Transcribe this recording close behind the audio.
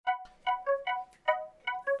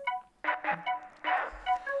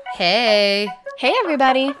Hey. Hey,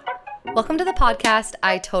 everybody. Welcome to the podcast,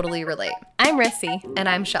 I Totally Relate. I'm Rissy. And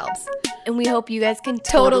I'm Shelbs. And we hope you guys can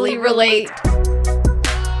totally relate.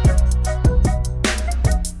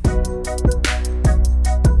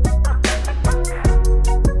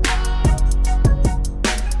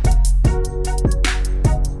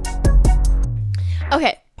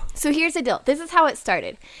 Okay, so here's the deal. This is how it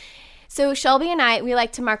started. So Shelby and I, we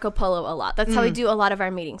like to Marco Polo a lot. That's how we do a lot of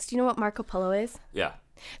our meetings. Do you know what Marco Polo is? Yeah.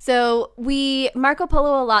 So we Marco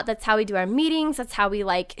Polo a lot. That's how we do our meetings. That's how we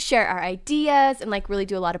like share our ideas and like really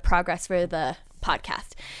do a lot of progress for the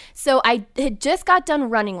podcast. So I had just got done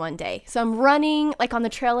running one day. So I'm running like on the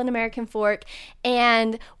trail in American Fork.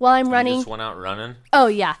 And while I'm running. You just went out running? Oh,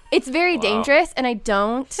 yeah. It's very dangerous and I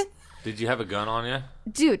don't. Did you have a gun on you?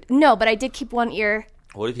 Dude, no, but I did keep one ear.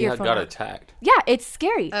 What if you had got attacked? Yeah, it's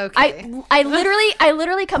scary. Okay. I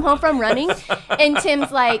literally come home from running and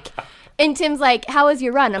Tim's like, how was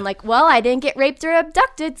your run? I'm like, well, I didn't get raped or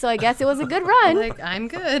abducted, so I guess it was a good run. Like, I'm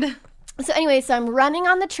good. So anyway, so I'm running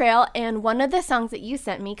on the trail and one of the songs that you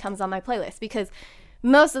sent me comes on my playlist because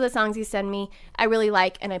most of the songs you send me I really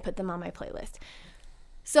like and I put them on my playlist.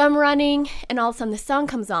 So I'm running and all of a sudden the song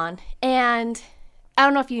comes on and I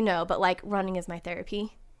don't know if you know, but like running is my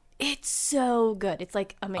therapy. It's so good. It's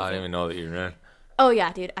like amazing. I didn't even know that you ran. Oh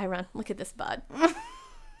yeah, dude, I run. Look at this bud.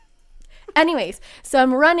 Anyways, so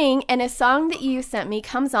I'm running and a song that you sent me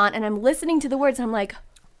comes on and I'm listening to the words and I'm like,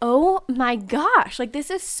 oh my gosh, like this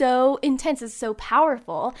is so intense. It's so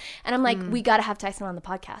powerful. And I'm like, we got to have Tyson on the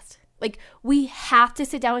podcast. Like we have to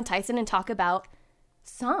sit down with Tyson and talk about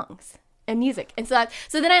songs and music. And so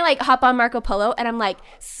then I like hop on Marco Polo and I'm like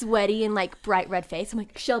sweaty and like bright red face. I'm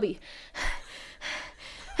like, Shelby,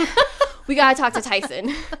 we got to talk to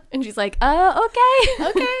Tyson. And she's like, okay.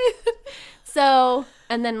 Okay. So,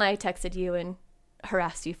 and then I texted you and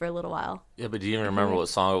harassed you for a little while. Yeah, but do you even remember what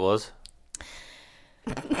song it was?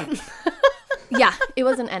 Yeah, it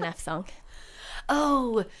was an NF song.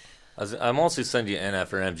 Oh. I mostly send you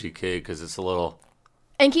NF or MGK because it's a little...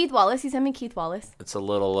 And Keith Wallace. You sent me Keith Wallace. It's a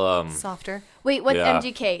little... Softer. Wait, what's Yeah.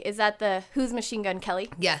 MGK? Is that the Who's Machine Gun Kelly?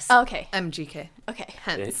 Yes. Oh, okay. MGK. Okay.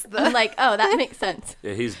 Hence. I'm like, oh, that makes sense.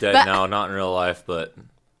 Yeah, he's dead But- now, not in real life, but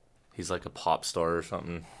he's like a pop star or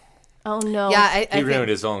something. Oh, no. Yeah, I He ruined think,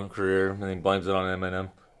 his own career and then blames it on Eminem.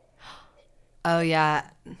 oh, yeah.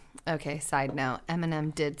 Okay, side note.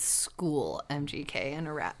 Eminem did school MGK in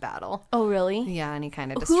a rap battle. Oh, really? Yeah, and he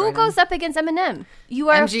kind of destroyed Who goes him. up against Eminem? You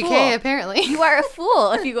are MGK, a fool. apparently. You are a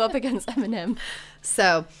fool if you go up against Eminem.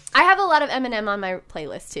 So, I have a lot of Eminem on my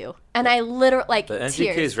playlist, too. And I literally, like, The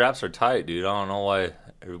tears. MGK's raps are tight, dude. I don't know why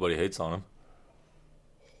everybody hates on him.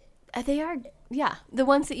 They are, yeah. The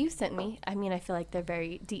ones that you sent me, I mean, I feel like they're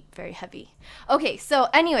very deep, very heavy. Okay, so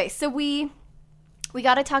anyway, so we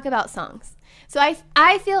got to talk about songs. So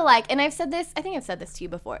I feel like, and I think I've said this to you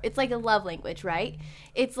before, it's like a love language, right?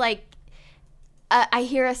 It's like, I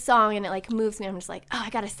hear a song and it like moves me. I'm just like, oh, I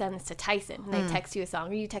got to send this to Tyson. And I text you a song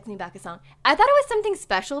or you text me back a song. I thought it was something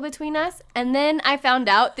special between us. And then I found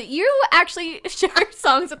out that you actually share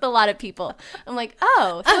songs with a lot of people. I'm like,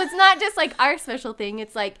 oh, so it's not just like our special thing.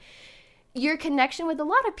 It's like your connection with a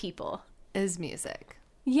lot of people. is music.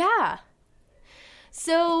 Yeah.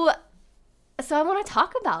 So I want to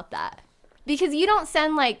talk about that. Because you don't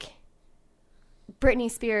send like Britney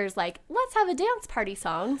Spears like, let's have a dance party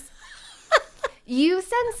songs. You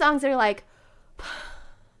send songs that are like,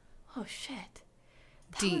 oh shit.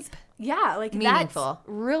 Deep. Yeah, like Meaningful. that's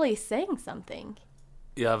really saying something.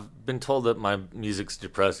 Yeah, I've been told that my music's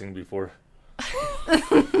depressing before.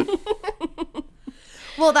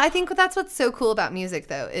 Well, I think that's what's so cool about music,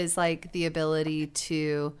 though, is like the ability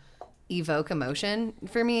to evoke emotion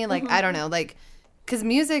for me. Like, I don't know, like, because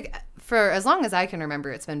music, for as long as I can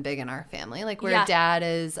remember, it's been big in our family. Like, where Yeah. dad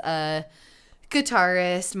is a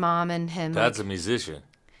guitarist, mom and him. Dad's like, a musician.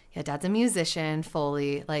 yeah, dad's a musician,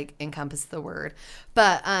 fully, like, encompass the word.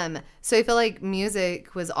 But, so I feel like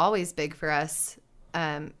music was always big for us.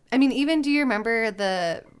 I mean, even, do you remember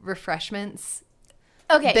the Refreshments?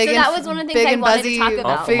 Okay, Big so and- that was one of the big things I and wanted buzzy- to talk Oh,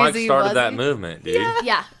 about. Uncle Mike Fizzy started Wuzzy. that movement, dude.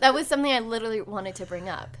 Yeah, that was something I literally wanted to bring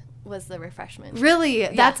up was the refreshment. Really?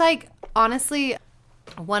 That's like, honestly,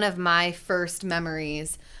 one of my first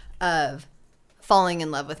memories of falling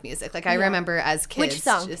in love with music. Like, I remember as kids. Which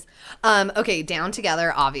song? Just, okay, Down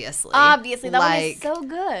Together, obviously. Obviously, that one is Like, so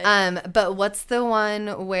good. But what's the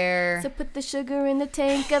one where... So put the sugar in the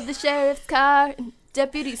tank of the sheriff's car.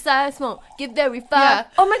 Deputy Size won't get very far. Yeah.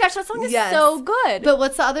 Oh my gosh, that song is Yes. so good. But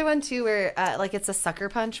what's the other one, too, where, like, it's a Sucker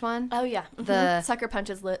Punch one? Oh yeah, The- Sucker Punch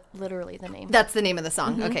is literally the name. That's the name of the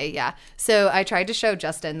song. Okay, yeah. So I tried to show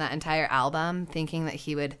Justin that entire album thinking that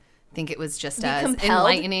he would think it was just Be as compelled?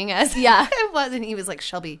 enlightening as Yeah. it was. And he was like,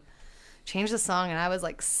 Shelby, change the song. And I was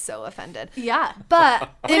like so offended. Yeah. But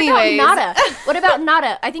anyways. What about Nada? What about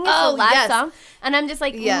Nada? I think it's Oh, the last yes. song. And I'm just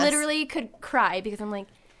like, Yes. literally could cry because I'm like,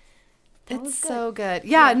 that was It's good. so good.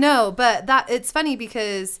 Yeah, no, but it's funny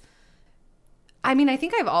because I mean, I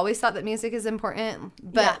think I've always thought that music is important,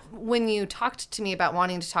 but Yeah. when you talked to me about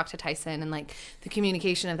wanting to talk to Tyson and like the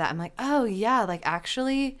communication of that, I'm like, oh yeah, like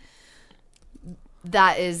actually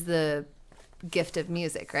that is the gift of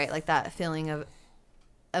music, right? Like that feeling of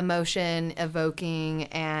emotion evoking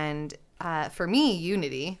and for me,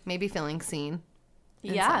 unity, maybe feeling seen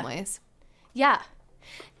in some ways. Yeah.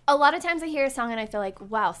 A lot of times I hear a song and I feel like,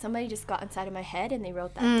 wow, somebody just got inside of my head and they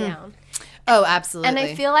wrote that down. Oh, absolutely. And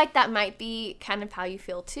I feel like that might be kind of how you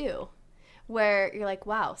feel too, where you're like,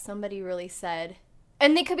 wow, somebody really said,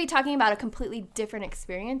 and they could be talking about a completely different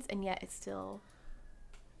experience and yet it's still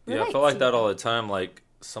Yeah, I relates feel like to that you. all the time. Like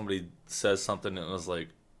somebody says something and it was like,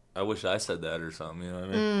 I wish I said that or something. You know what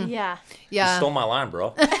I mean? Yeah. You yeah. stole my line,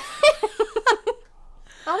 bro.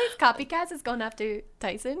 All these copycats is going after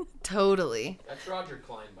Tyson. Totally. That's Roger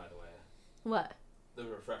Klein, by the way. What? The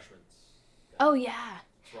refreshments. Oh, yeah.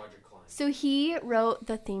 It's Roger Klein. So he wrote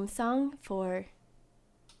the theme song for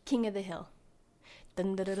King of the Hill.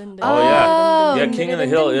 Dun, dun, dun, dun, dun, Oh, yeah. Yeah, dun, King of dun,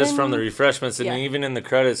 the Hill dun, is dun. from the Refreshments, and Yeah. even in the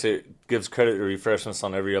credits, it gives credit to Refreshments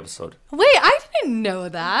on every episode. Wait, I didn't know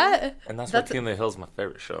that. And that's That's- why King of the Hill is my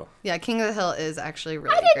favorite show. Yeah, King of the Hill is actually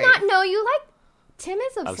really I did great. not know you like. Tim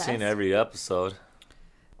is obsessed. I've seen every episode.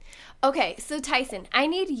 Okay, so Tyson, I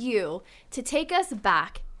need you to take us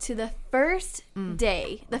back to the first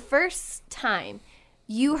day, the first time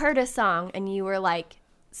you heard a song and you were like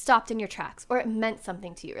stopped in your tracks or it meant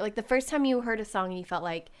something to you. Or like the first time you heard a song and you felt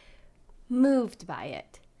like moved by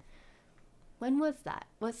it. When was that?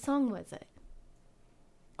 What song was it?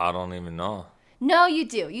 I don't even know. No, you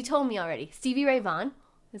do. You told me already. Stevie Ray Vaughan.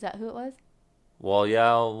 Is that who it was? Well,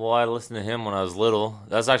 yeah, I listened to him when I was little.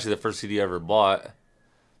 That's actually the first CD I ever bought.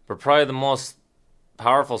 But probably the most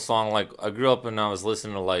powerful song, like, I grew up and I was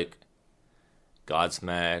listening to, like,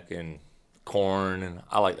 Godsmack and Korn, and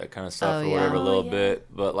I like that kind of stuff Oh, or yeah. whatever a Oh, little yeah.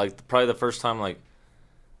 bit. But, like, probably the first time, like,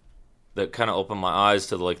 that kind of opened my eyes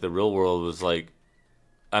to, like, the real world was, like,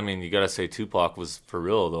 I mean, you gotta say Tupac was for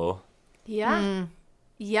real, though. Yeah.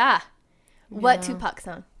 Yeah. What Tupac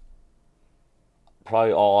song?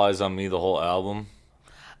 Probably All Eyes on Me, the whole album.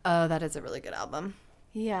 Oh, that is a really good album.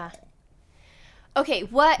 Yeah. Okay,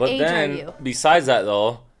 what But age then, are you? besides that,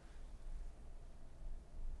 though,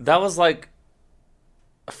 that was like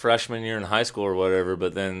a freshman year in high school or whatever.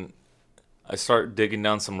 But then I start digging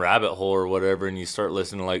down some rabbit hole or whatever, and you start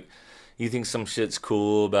listening to, like, you think some shit's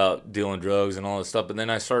cool about dealing drugs and all this stuff. But then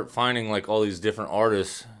I start finding, like, all these different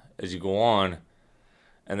artists as you go on,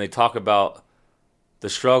 and they talk about the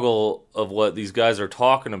struggle of what these guys are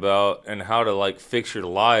talking about and how to, like, fix your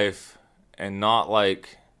life and not,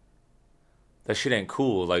 like, that shit ain't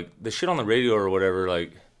cool. Like, the shit on the radio or whatever,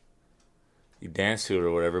 like, you dance to it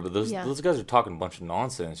or whatever, but those guys are talking a bunch of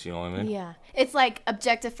nonsense, you know what I mean? Yeah. It's like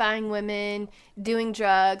objectifying women, doing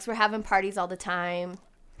drugs, we're having parties all the time.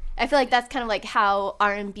 I feel like that's kind of like how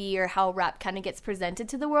R&B or how rap kind of gets presented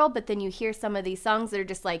to the world, but then you hear some of these songs that are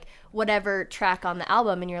just like whatever track on the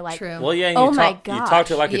album and you're like, True. Well, yeah, and Oh you, my talk, you talk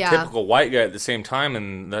to, like, a Yeah. typical white guy at the same time,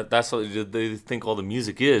 and that's what they think all the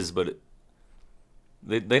music is, but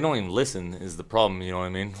they don't even listen is the problem, you know what I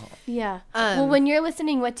mean? yeah. Well, when you're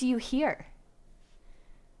listening, what do you hear?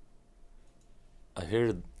 I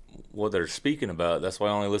hear what they're speaking about. That's why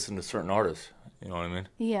I only listen to certain artists, you know what I mean?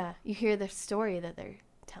 Yeah. You hear the story that they're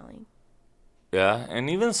telling. Yeah, and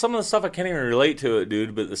even some of the stuff I can't even relate to it,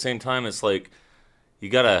 dude. But at the same time, it's like you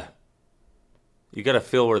gotta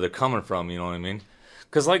feel where they're coming from. You know what I mean?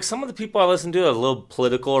 Because, like, some of the people I listen to are a little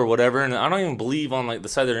political or whatever, and I don't even believe on, like, the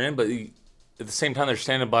side they're in. But at the same time, they're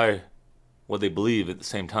standing by what they believe at the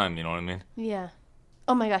same time. You know what I mean? Yeah.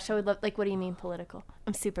 Oh my gosh, I would love, like, what do you mean political?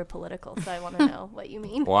 I'm super political, so I want to know what you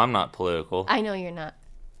mean. Well, I'm not political. I know you're not,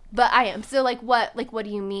 but I am. So, like, what do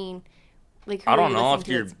you mean? Like, who I are don't you know listening if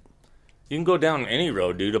to you're. that's- You can go down any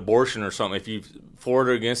road, dude. Abortion or something. If you for it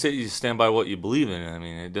or against it, you stand by what you believe in. I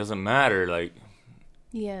mean, it doesn't matter. Like,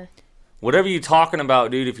 Yeah. whatever you're talking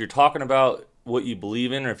about, dude. If you're talking about what you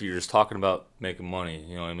believe in, or if you're just talking about making money,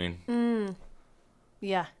 you know what I mean?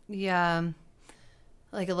 Yeah. Yeah.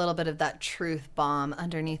 Like a little bit of that truth bomb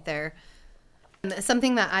underneath there.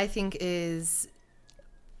 Something that I think it's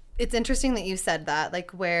interesting that you said that,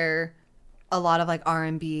 like, where a lot of, like,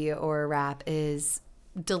 R&B or rap is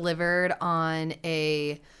delivered on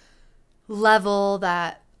a level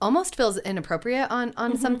that almost feels inappropriate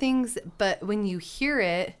on some things, but when you hear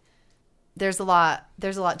it, there's a lot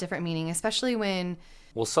different meaning, especially when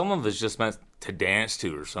Well, some of it's just meant to dance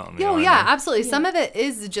to or something. you know oh what I yeah, mean? absolutely. Some of it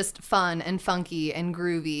is just fun and funky and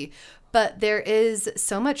groovy, but there is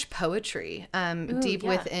so much poetry deep yeah.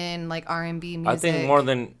 within like R&B music. I think more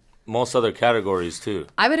than most other categories too.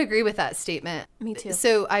 I would agree with that statement. Me too.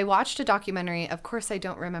 So I watched a documentary. Of course, I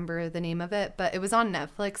don't remember the name of it, but it was on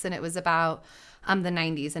Netflix and it was about the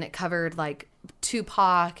 90s, and it covered like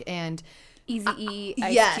Tupac and Eazy-E,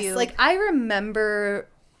 Ice yes, Cube. like I remember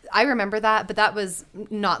that, but that was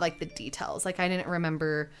not like the details. Like I didn't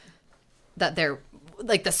remember that they're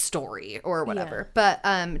like the story or whatever. But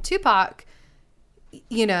Tupac,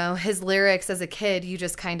 you know, his lyrics as a kid, you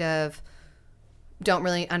just kind of don't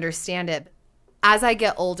really understand it. As I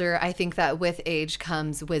get older, I think that with age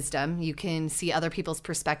comes wisdom. You can see other people's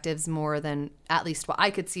perspectives more than at least what I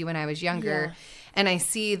could see when I was younger. Yeah. And I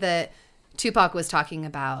see that Tupac was talking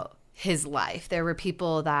about his life. There were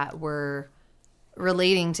people that were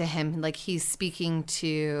relating to him, like he's speaking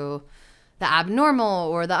to the abnormal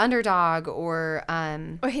or the underdog or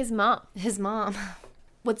his mom. his mom.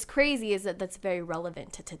 What's crazy is that that's very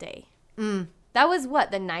relevant to today. That was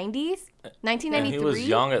what, the 90s? 1993? And he was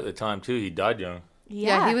young at the time too. He died young.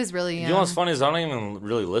 Yeah, he was really young. You know what's funny is I don't even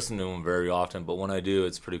really listen to him very often, but when I do,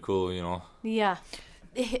 it's pretty cool, you know. Yeah.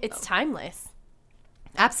 It's timeless,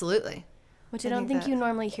 Absolutely. which I I don't think think that- you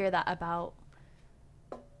normally hear that about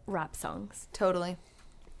rap songs, Totally.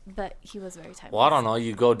 but he was very timeless. Well, I don't know.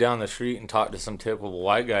 You go down the street and talk to some typical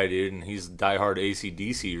white guy, dude, and he's diehard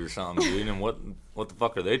AC/DC or something, dude. And what the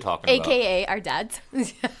fuck are they talking about? AKA our dads.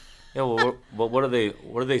 Yeah, well, what are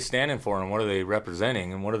they standing for, and what are they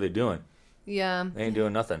representing, and what are they doing? Yeah. They ain't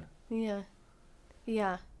doing nothing. Yeah.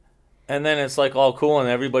 Yeah. And then it's like all cool, and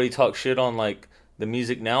everybody talks shit on like the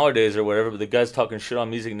music nowadays or whatever. But the guys talking shit on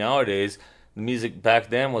music nowadays, the music back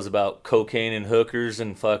then was about cocaine and hookers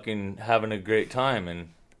and fucking having a great time. And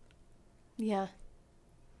Yeah.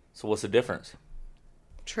 so what's the difference?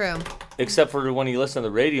 True. Except for when you listen to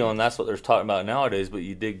the radio, and that's what they're talking about nowadays. But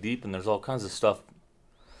you dig deep, and there's all kinds of stuff.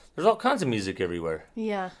 There's all kinds of music everywhere.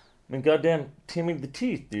 Yeah. I mean, goddamn Timmy the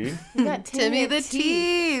Teeth, dude. We got Timmy the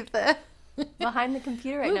Teeth. behind the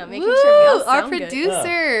computer right now, making Woo, sure we all our sound good.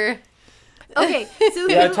 producer. Okay, so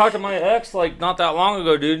Yeah, I talked to my ex like not that long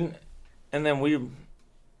ago, dude, and then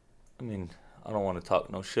I mean, I don't want to talk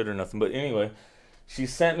no shit or nothing, but anyway, she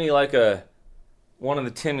sent me like one of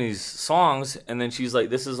the Timmy's songs, and then she's like,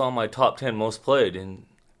 "This is on my top 10 most played," and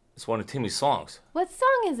it's one of Timmy's songs. what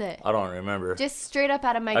song is it? I don't remember. Just straight up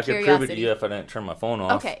out of my I could curiosity. prove it to you if I didn't turn my phone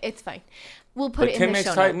off. Okay, it's fine. We'll put But it in Tim the makes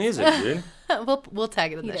show tight notes. music, dude. We'll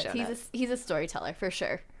tag it in He the does. show notes. He's a storyteller for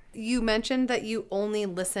sure. You mentioned that you only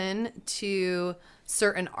listen to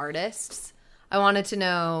certain artists. I wanted to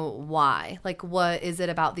know why. Like, what is it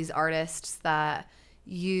about these artists that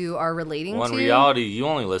you are relating Well, in to? reality, you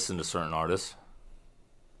only listen to certain artists.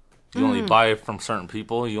 You only buy from certain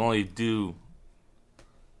people. You only do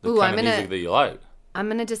the Ooh, kind I'm of gonna- music that you like. I'm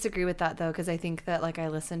going to disagree with that, though, because I think that, like, I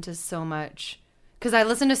listen to so much what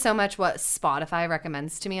Spotify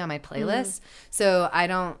recommends to me on my playlist. So I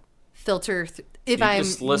don't filter if You I'm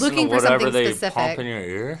just listen looking to for whatever something they specific. pump in your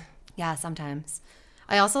ear. Yeah, sometimes.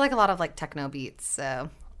 I also like a lot of, like, techno beats, so.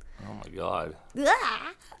 Oh my god.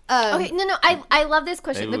 Okay, no, I love this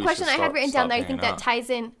question. Maybe The we question should I had stop- written down stop that I think hanging that out. ties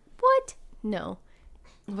in. What? No,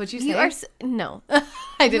 What'd you say? you are no.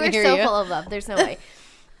 I You didn't are hear so you. full of love. There's no way.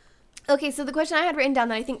 Okay, so the question I had written down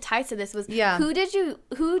that I think ties to this was, Yeah. who did you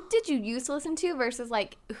used to listen to versus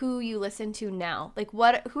like who you listen to now? Like who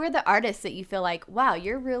are the artists that you feel like, wow,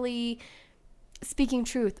 you're really speaking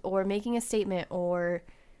truth or making a statement or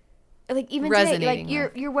like even today, Resonating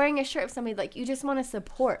like you're wearing a shirt of somebody like you just want to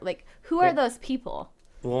support. Like who are those people?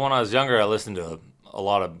 Well, when I was younger, I listened to a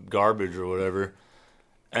lot of garbage or whatever.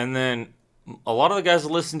 And then a lot of the guys I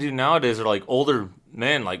listen to nowadays are like older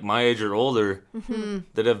men, like my age or older,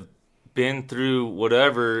 that have been through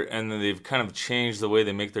whatever, and then they've kind of changed the way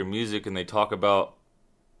they make their music, and they talk about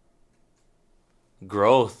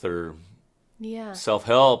growth or Yeah.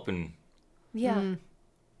 self-help, and Yeah.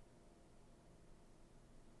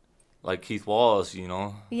 like Keith Wallace, you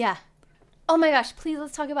know. Yeah. Oh my gosh, please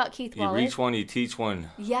let's talk about Keith You Wallace. reach one, you teach one.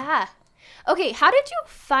 Yeah. Okay, how did you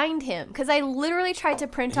find him? Because I literally tried to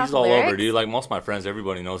print off He's all lyrics. over, dude. Like most of my friends,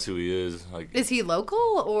 everybody knows who he is. Like, Is he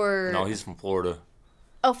local or? no, he's from Florida.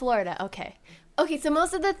 Oh, Florida. Okay. Okay, so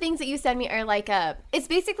most of the things that you send me are like it's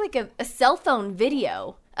basically like a cell phone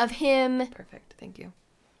video of him Perfect. Thank you.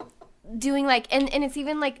 doing like, and it's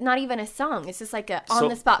even like not even a song. It's just like a So, on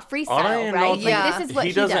the spot I don't freestyle, even right? know Like if Yeah. this is what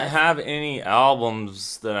he he doesn't does. have any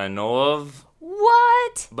albums that I know of,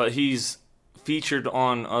 What? but he's featured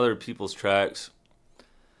on other people's tracks.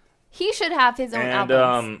 He should have his own And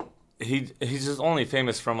albums. he's just only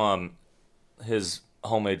famous from his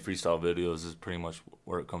homemade freestyle videos is pretty much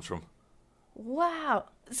where it comes from. Wow.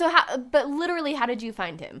 So but literally, how did you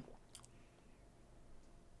find him?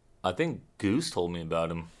 I think Goose told me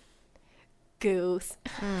about him. Goose.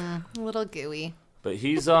 A little gooey. But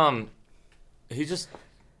he's just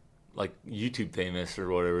like YouTube famous or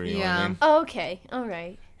whatever, you know what Yeah. I mean? Oh, okay. All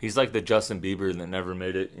right. He's like the Justin Bieber that never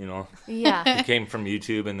made it, you know? Yeah. He came from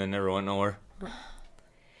YouTube and then never went nowhere.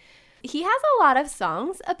 He has a lot of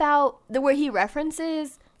songs about where he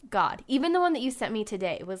references God. Even the one that you sent me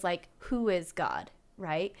today was like, "Who is God?"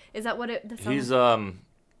 Right? Is that what the song? He's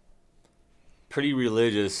pretty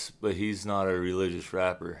religious, but he's not a religious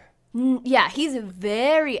rapper. Yeah, he's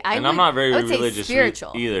very. And I'm not very I would say religious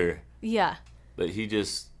spiritual. either. Yeah. But he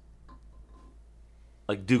just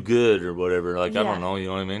like do good or whatever. Like I Yeah. don't know, you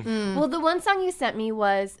know what I mean? Well, the one song you sent me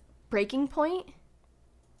was "Breaking Point,"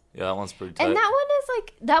 Yeah, that one's pretty tight. and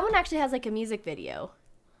that one actually has like a music video,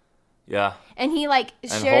 yeah. and he like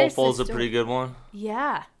And shares. Hopeful's the a story. pretty good one.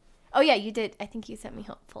 Yeah. Oh yeah, you did. I think you sent me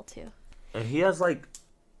 "Hopeful" too. And he has like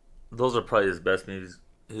those are probably his best movies,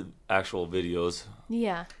 his actual videos.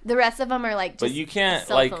 Yeah. The rest of them are like just But you can't a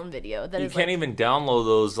cell like phone video. That you is can't like, even download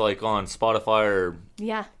those like on Spotify or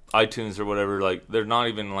Yeah. iTunes or whatever. Like they're not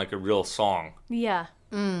even like a real song, Yeah.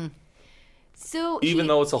 So even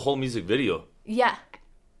though it's a whole music video. yeah,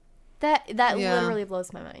 that Yeah. literally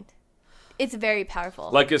blows my mind. It's very powerful.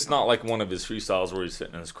 Like it's not like one of his freestyles where he's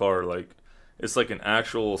sitting in his car. Like it's like an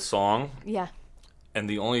actual song, Yeah. and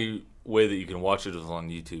the only way that you can watch it is on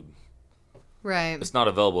YouTube. Right. It's not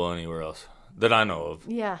available anywhere else that I know of.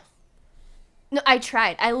 Yeah. No, I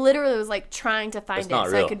tried. I literally was like trying to find It's it not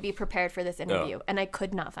so I real. could be prepared for this interview, and I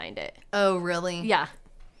could not find it. Oh, really? Yeah.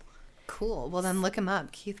 Cool. Well, then look him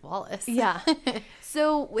up, Keith Wallace. Yeah.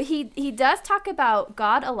 So he does talk about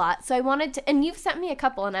God a lot. So I wanted to, and you've sent me a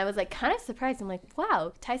couple, and I was like kind of surprised. I'm like,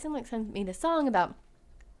 wow, Tyson like sent me the song about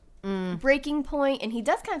Breaking Point, and he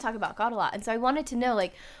does kind of talk about God a lot. And so I wanted to know,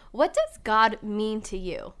 like, what does God mean to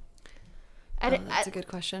you? That's a good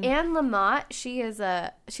question. Anne Lamott, she's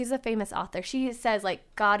a famous author. She says like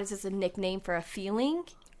God is just a nickname for a feeling,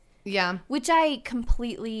 Yeah. which I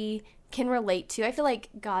completely can relate to. I feel like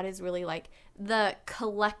God is really like the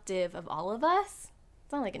collective of all of us.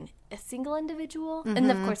 It's not like a single individual.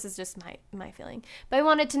 And of course, it's just my feeling. But I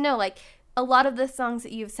wanted to know, like, a lot of the songs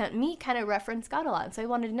that you've sent me kind of reference God a lot. And so I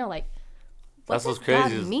wanted to know, like, what That's does what's crazy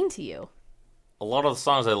God is- mean to you? A lot of the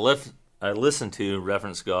songs I listen to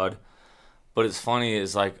reference God, but it's funny.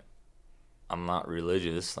 It's like I'm not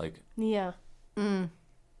religious. Like Yeah.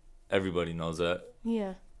 everybody knows that.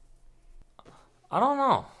 Yeah. I don't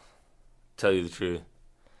know. Tell you the truth,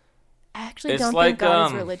 I actually It's don't like, think God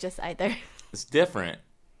is religious either. it's different.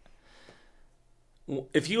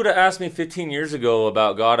 If you would have asked me 15 years ago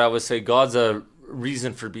about God, I would say God's a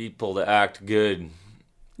reason for people to act good.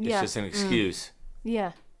 It's Yeah. just an excuse.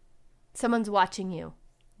 Yeah. Someone's watching you.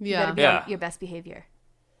 You Yeah. gotta be Yeah. on your best behavior.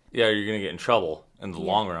 Yeah, you're gonna get in trouble in the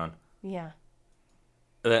long run. Yeah.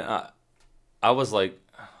 And then I was like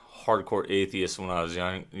hardcore atheist when I was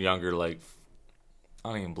younger. Like I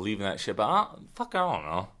don't even believe in that shit. But I don't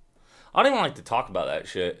know. I don't even like to talk about that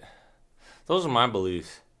shit. Those are my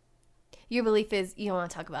beliefs. Your belief is you don't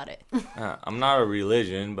want to talk about it. I'm not a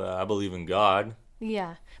religion, but I believe in God.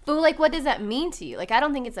 Yeah. But like what does that mean to you? Like I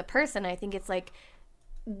don't think it's a person. I think it's like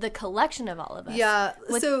the collection of all of us. Yeah.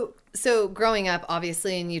 What- So growing up,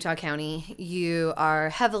 obviously in Utah County, you are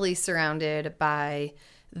heavily surrounded by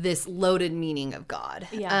this loaded meaning of God.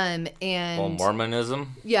 Yeah. And Well,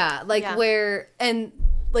 Mormonism. yeah, like Yeah. where and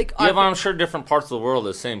like Yeah, but I'm sure different parts of the world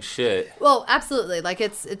the same shit. well, absolutely. Like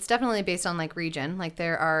it's definitely based on like region. Like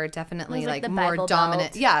there are definitely There's, like, like the more Bible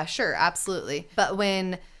dominant. Belt. Yeah, sure, absolutely. But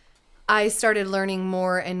when I started learning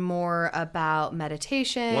more and more about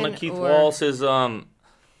meditation, One of Keith Wallace's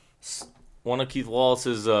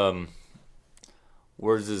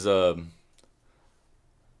words is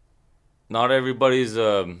not everybody's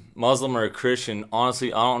Muslim or a Christian.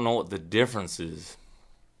 Honestly, I don't know what the difference is.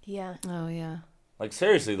 Yeah. Oh yeah. Like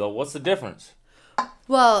seriously though, what's the difference?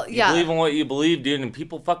 Well, You yeah. believe in what you believe, dude, and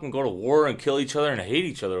people fucking go to war and kill each other and hate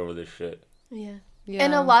each other over this shit. Yeah. Yeah.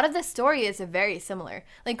 And a lot of the story is very similar.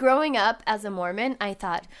 Like growing up as a Mormon, I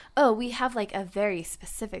thought, oh, we have like a very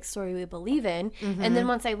specific story we believe in. Mm-hmm. And then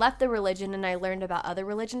once I left the religion and I learned about other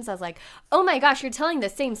religions, I was like, oh my gosh, you're telling the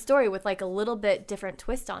same story with like a little bit different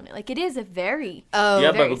twist on it. Like it is a very, Oh,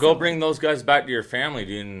 yeah, very but go similar. bring those guys back to your family,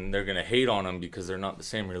 dude, and they're gonna hate on them because they're not the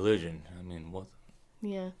same religion. I mean, what?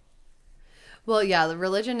 yeah. Well, yeah, the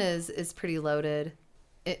religion is pretty loaded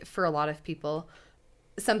for a lot of people.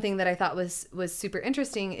 something that I thought was super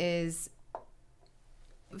interesting is,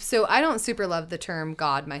 so I don't super love the term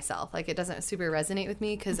God myself. Like, it doesn't super resonate with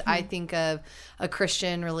me because I think of a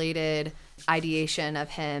Christian related ideation of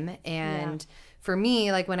him. And for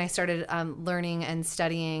me, like when I started learning and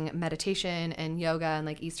studying meditation and yoga and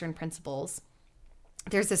like Eastern principles,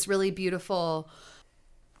 there's this really beautiful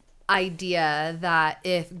idea that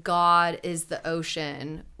if God is the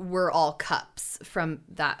ocean, we're all cups from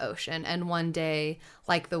that ocean. And one day,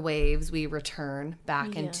 like the waves, we return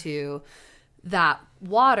back into that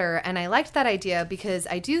water. And I liked that idea because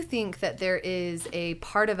I do think that there is a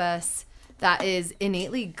part of us that is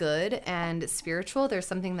innately good and spiritual. There's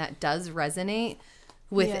something that does resonate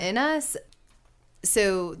within us.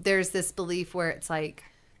 So there's this belief where it's like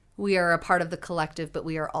we are a part of the collective, but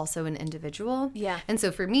we are also an individual. Yeah. And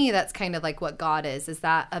so for me, that's kind of like what God is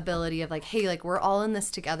that ability of like, hey, like we're all in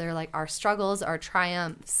this together. Like our struggles, our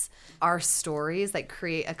triumphs, our stories, like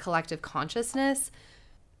create a collective consciousness.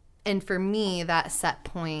 And for me, that set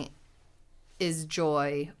point is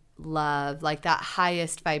joy, love, like that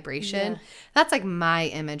highest vibration. Yeah. That's like my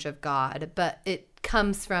image of God, but it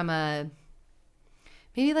comes from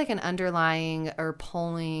maybe like an underlying or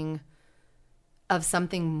pulling of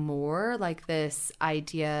something more, like this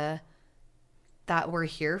idea that we're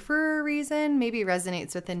here for a reason maybe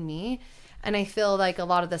resonates within me. And I feel like a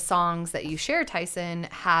lot of the songs that you share, Tyson,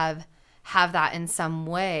 have that in some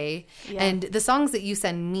way. Yeah. And the songs that you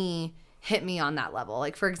send me hit me on that level.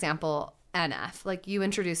 Like, for example, NF, like you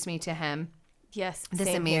introduced me to him. Yes. This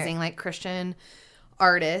same amazing here. like Christian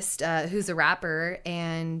artist who's a rapper,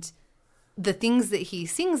 and the things that he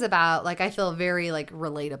sings about, like I feel very like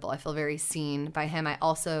relatable. I feel very seen by him. I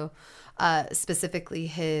also specifically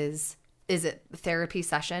his, is it Therapy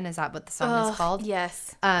Session? Is that what the song is called?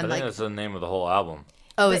 Yes. I think Like, that's the name of the whole album.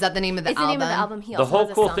 oh, is that the name of the It's album? the name of the album. He The also whole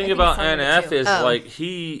has a cool song. I thing think about it's song number NF 2. is Oh. like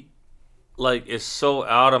he like is so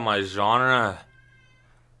out of my genre,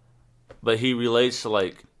 but he relates to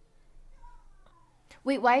like,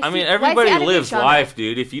 Wait, why is I mean, he, everybody why is he out of your lives genre? life,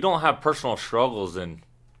 dude. If you don't have personal struggles, then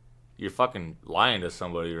you're fucking lying to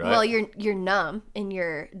somebody, right? Well, you're numb and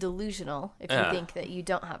you're delusional if Yeah. you think that you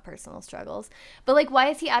don't have personal struggles. But like, why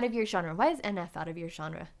is he out of your genre? Why is NF out of your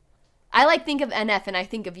genre? I like think of NF and I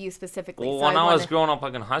think of you specifically. Well, so when I was wanna- growing up,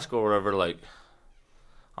 like in high school or whatever, like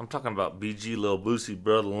I'm talking about BG, Lil Boosie,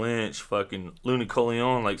 Brother Lynch, fucking Looney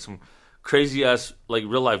Coleon, like some crazy ass like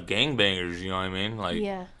real life gangbangers. You know what I mean? Like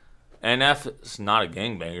yeah, NF is not a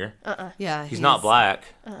gangbanger. Yeah. He's not black.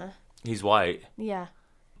 He's white. yeah,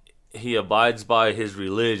 He abides by his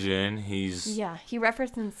religion. He's yeah. He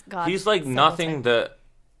references God. he's like several nothing times. that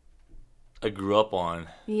I grew up on.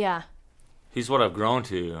 Yeah, He's what I've grown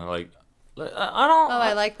to. Like I don't. Oh,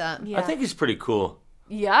 I like that. yeah. I think he's pretty cool.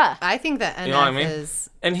 yeah. I think that NF You know what I mean? is.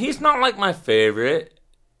 And he's not like my favorite,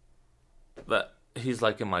 but he's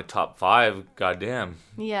like in my top 5. Goddamn,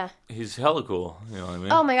 Yeah. he's hella cool. You know what I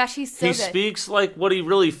mean? Oh my gosh, he's so he good. speaks like what he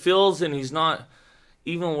really feels, and he's not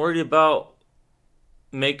even worried about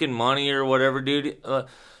making money or whatever, dude.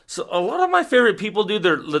 So a lot of my favorite people, dude,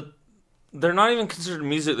 they're not even considered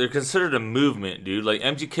music. They're considered a movement, dude. Like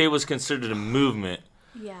MGK was considered a movement.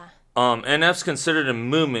 Yeah. NF's considered a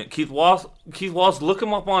movement. Keith Walsh, look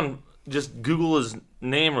him up on just Google his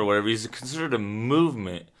name or whatever. He's considered a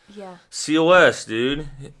movement. Yeah. COS, dude.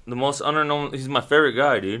 The most underknown. He's my favorite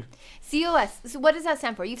guy, dude. COS. So what does that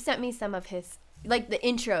stand for? You've sent me some of his, like the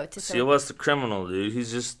intro to some. COS the criminal, dude.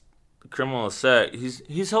 He's just the criminal of sec.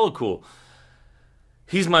 He's hella cool.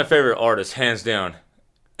 He's my favorite artist, hands down.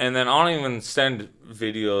 And then I don't even send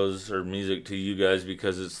videos or music to you guys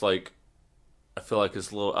because it's like, I feel like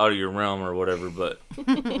it's a little out of your realm or whatever, but you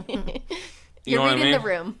You're know what I reading mean? the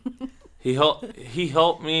room. He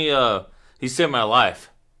helped me, he saved my life.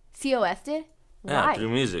 COS did? Yeah, Why? through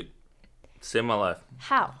music. Saved my life.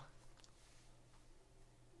 How?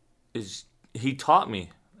 He taught me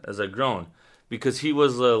as I've grown because he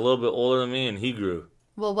was a little bit older than me and he grew.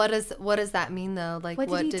 Well, what does that mean though? Like, What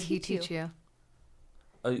what did did he he teach teach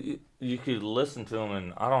you? You could listen to him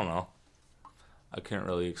and I don't know. I can't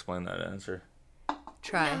really explain that answer.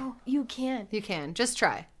 Try. No, you can. You can just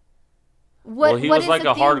try. What? Well, he what was is like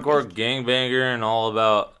the a thing? hardcore gangbanger and all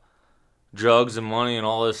about drugs and money and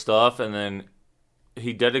all this stuff. And then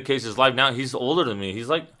he dedicates his life. Now he's older than me. He's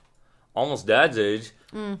like almost dad's age.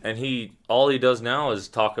 And all he does now is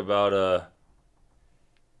talk about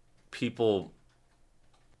people,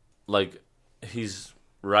 like he's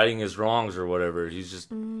righting his wrongs or whatever. He's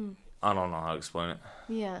just, I don't know how to explain it.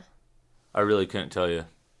 Yeah. I really couldn't tell you.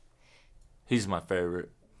 He's my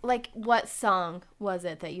favorite. Like, what song was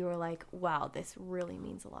it that you were like, wow, this really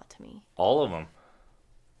means a lot to me? All of them.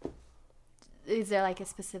 is there like a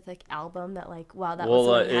specific album that like, wow, that Well, was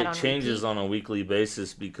the one you had it on changes repeat? on a weekly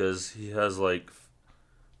basis because he has like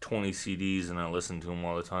 20 CDs and I listen to them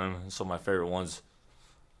all the time. And so my favorite ones,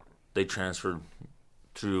 they transfer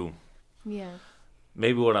through Yeah.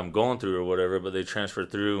 maybe what I'm going through or whatever, but they transfer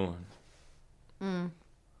through.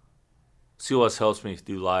 COS helps me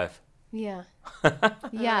through life. Yeah. I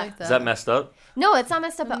Yeah. like Is that messed up? No, it's not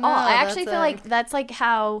messed up at No, all. I actually that's feel a- like that's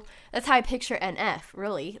how I picture NF,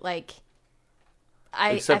 really. Like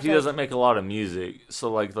Except he feel doesn't make a lot of music.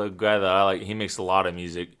 So like the guy that I like, he makes a lot of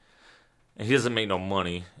music, and he doesn't make no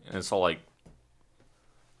money, and it's all like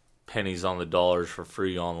pennies on the dollars for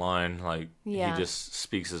free online. Like Yeah. he just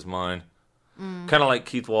speaks his mind. Kind of like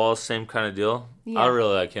Keith Wallace, same kind of deal. Yeah. I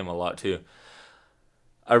really like him a lot too.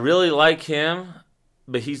 I really like him,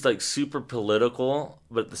 but he's like super political.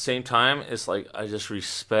 But at the same time, it's like I just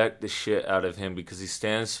respect the shit out of him because he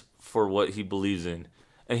stands for what he believes in,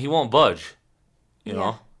 and he won't budge. You Yeah.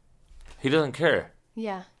 know, he doesn't care.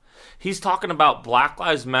 Yeah. He's talking about Black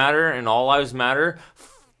Lives Matter and All Lives Matter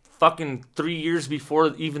fucking 3 years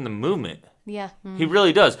before even the movement. Yeah. He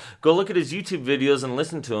really does. Go look at his YouTube videos and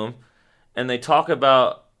listen to him. And they talk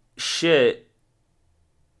about shit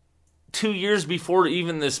 2 years before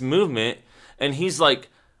even this movement. And he's like,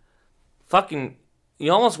 fucking,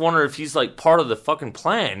 you almost wonder if he's like part of the fucking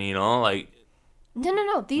plan, you know? Like,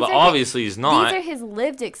 No. These but are obviously he's not. These are his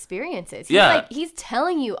lived experiences. He's Yeah. like he's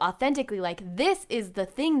telling you authentically, like, this is the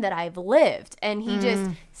thing that I've lived, and he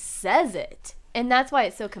just says it. And that's why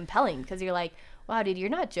it's so compelling, because you're like, wow, dude, you're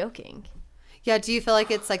not joking. Yeah, do you feel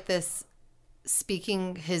like it's like this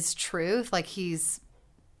speaking his truth? Like he's,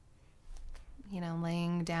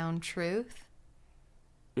 laying down truth?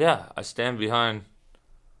 Yeah, I stand behind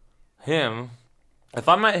him. If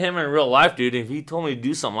I met him in real life, dude, if he told me to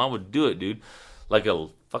do something, I would do it, dude. Like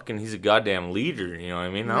he's a goddamn leader, you know what I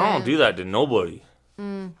mean? I don't do that to nobody.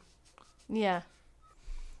 Yeah.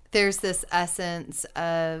 There's this essence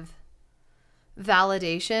of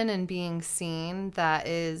validation and being seen that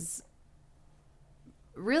is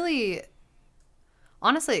really,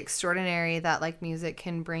 honestly, extraordinary that like music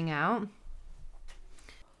can bring out.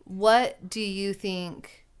 What do you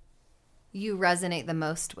think you resonate the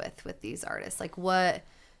most with these artists? Like, what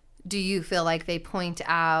do you feel like they point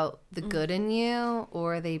out the good in you,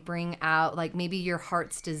 or they bring out like maybe your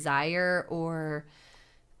heart's desire, or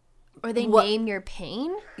Or they What- name your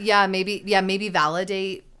pain. maybe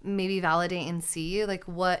validate and see you? Like,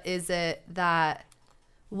 what is it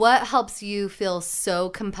what helps you feel so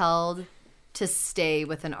compelled to stay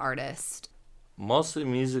with an artist? Most of the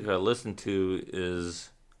music I listen to is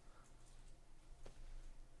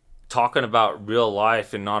talking about real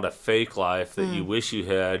life and not a fake life that you wish you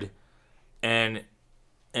had. And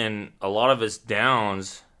a lot of it's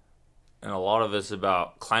downs, and a lot of it's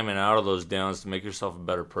about climbing out of those downs to make yourself a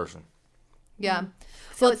better person. Yeah.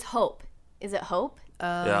 So it's hope. Is it hope?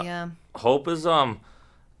 Yeah. Hope is a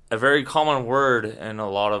very common word in a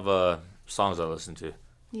lot of songs I listen to.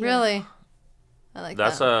 Really? I like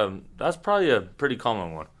That's that. that's probably a pretty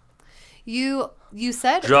common one. You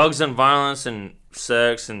said Drugs and violence and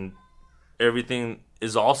sex and everything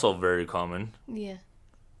is also very common. Yeah.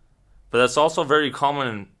 But that's also very common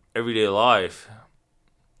in everyday life.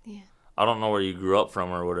 Yeah. I don't know where you grew up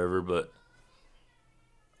from or whatever, but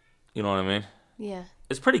you know what I mean? Yeah.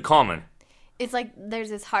 It's pretty common. It's like there's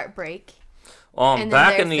this heartbreak. And then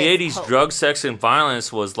Back in the there's 80s, this hope. drug, sex, and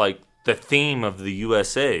violence was like the theme of the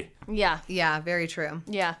USA. Yeah. Yeah, very true.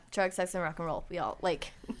 Yeah. Drugs, sex, and rock and roll. We all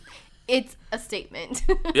like it's a statement.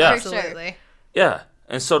 Yeah. For sure. Absolutely. Yeah.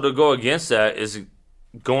 And so to go against that is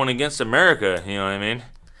going against America, you know what I mean?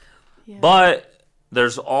 Yeah. But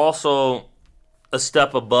there's also a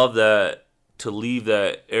step above that to leave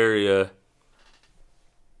that area.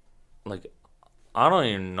 Like, I don't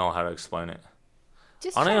even know how to explain it.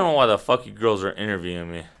 Just I don't try. even know why the fuck you girls are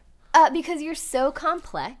interviewing me. Because you're so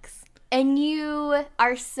complex and you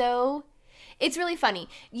are so. It's really funny.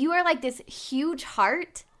 You are like this huge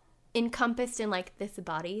heart encompassed in like this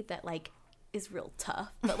body that like is real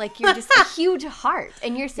tough, but like you're just a huge heart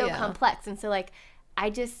and you're so Yeah. complex. And so like I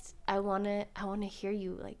want to hear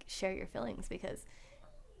you like share your feelings because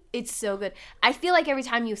it's so good. I feel like every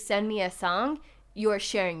time you send me a song, you're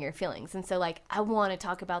sharing your feelings. And so like I want to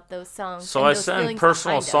talk about those songs. So and I those send feelings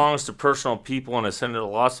personal behind them. songs to personal people, and I send it to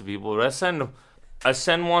lots of people. But I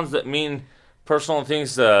send ones that mean personal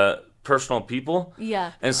things to personal people.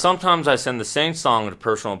 Yeah. And sometimes I send the same song to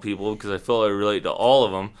personal people because I feel I relate to all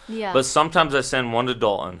of them. Yeah. But sometimes I send one to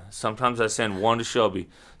Dalton. Sometimes I send one to Shelby.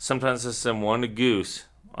 Sometimes I send one to Goose.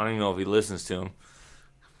 I don't even know if he listens to him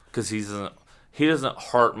because he doesn't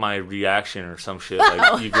heart my reaction or some shit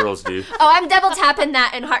like you girls do. Oh, I'm double tapping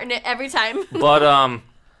that and hearting it every time. But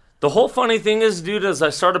the whole funny thing is, dude, is I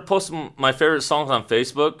started posting my favorite songs on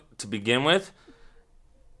Facebook to begin with,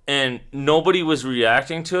 and nobody was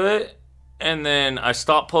reacting to it. And then I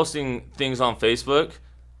stopped posting things on Facebook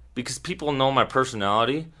because people know my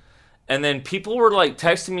personality. And then people were like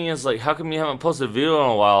texting me as like, how come you haven't posted a video in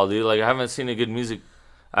a while, dude? Like, I haven't seen heard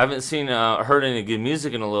any good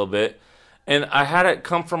music in a little bit. And I had it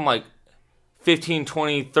come from like 15,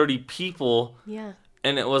 20, 30 people. Yeah.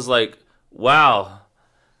 And it was like, wow.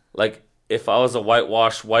 Like, if I was a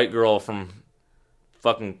whitewashed white girl from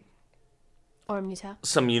fucking Orem, Utah.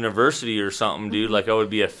 some university or something, dude, like I would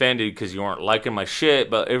be offended because you weren't liking my shit,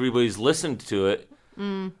 but everybody's listened to it.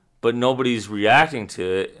 But nobody's reacting to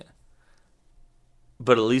it.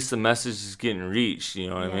 But at least the message is getting reached, you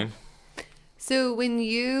know what I mean? So when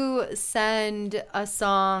you send a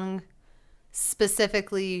song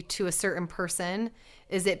specifically to a certain person,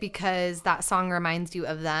 is it because that song reminds you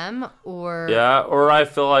of them, or Yeah, or I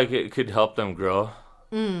feel like it could help them grow.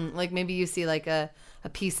 like maybe you see like a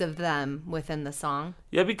piece of them within the song?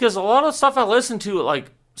 Yeah, because a lot of stuff I listen to,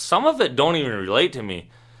 like, some of it don't even relate to me.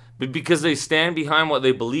 But because they stand behind what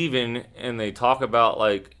they believe in and they talk about,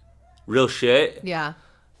 like, real shit. Yeah.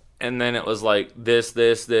 And then it was like this, and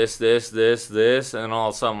all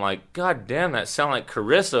of a sudden I'm like, God damn, that sound like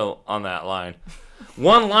Carissa on that line.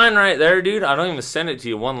 One line right there, dude. I don't even send it to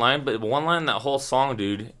you, one line, but one line in that whole song,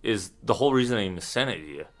 dude, is the whole reason I even sent it to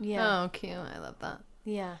you. Yeah. Oh, cute. I love that.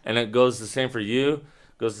 Yeah. And it goes the same for you,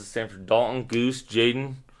 goes the same for Dalton, Goose,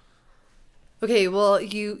 Jaden. Okay, well,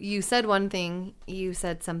 you said one thing. You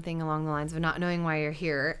said something along the lines of not knowing why you're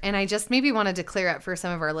here. And I just maybe wanted to clear up for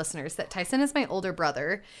some of our listeners that Tyson is my older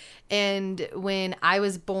brother. And when I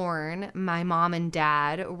was born, my mom and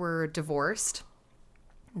dad were divorced.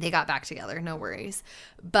 They got back together, no worries.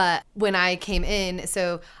 But when I came in,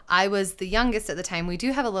 so I was the youngest at the time. We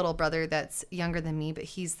do have a little brother that's younger than me, but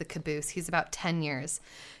he's the caboose. He's about 10 years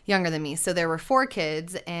younger than me. So there were 4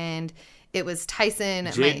 kids, and it was Tyson.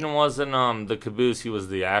 Jaden wasn't the caboose, he was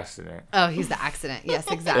the accident. Oh, he's the accident. Yes,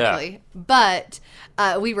 exactly. Yeah. But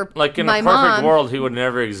we were like in my a perfect mom, world, he would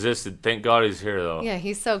never existed. Thank God he's here though. Yeah,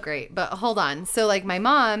 he's so great. But hold on. So like my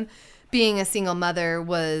mom, being a single mother,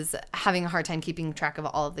 was having a hard time keeping track of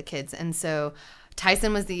all of the kids, and so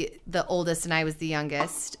Tyson was the oldest and I was the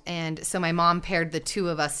youngest, and so my mom paired the 2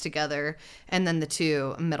 of us together and then the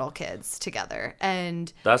 2 middle kids together.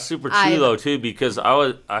 And that's super true though too, because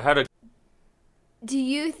I had a. Do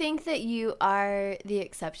you think that you are the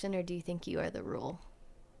exception, or do you think you are the rule?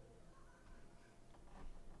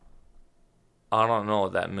 I don't know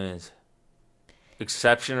what that means.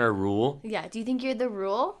 Exception or rule? Yeah. Do you think you're the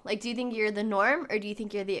rule? Like, do you think you're the norm, or do you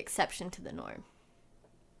think you're the exception to the norm?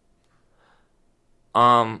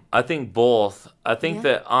 I think both. I think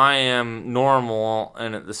that I am normal,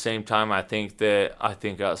 and at the same time, I think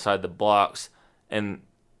outside the box, and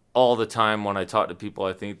all the time when I talk to people,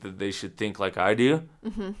 I think that they should think like I do.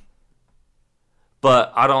 Mm-hmm.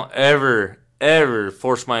 But I don't ever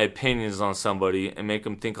force my opinions on somebody and make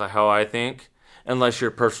them think like how I think, unless you're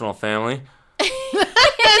a personal family.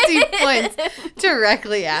 As he points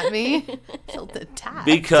directly at me. Felt attacked.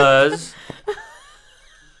 Because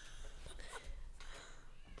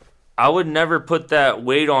I would never put that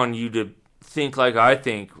weight on you to think like I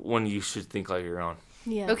think when you should think like your own.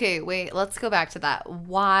 Yeah. Okay, wait, let's go back to that.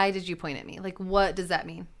 Why did you point at me? Like, what does that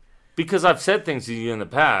mean? Because I've said things to you in the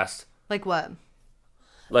past. Like what?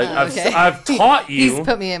 Like, Okay. I've taught you. He's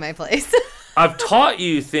put me in my place. I've taught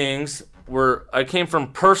you things where I came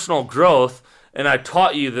from personal growth, and I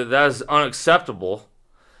taught you that is unacceptable.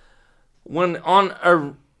 When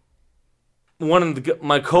on one of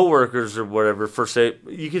my coworkers or whatever, for say,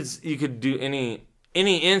 you could do any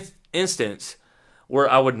instance where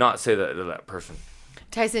I would not say that to that person.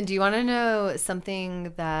 Tyson, do you want to know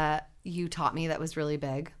something that you taught me that was really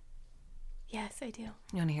big? Yes, I do. You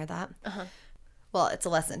want to hear that? Uh-huh. Well, it's a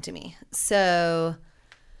lesson to me. So,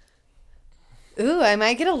 I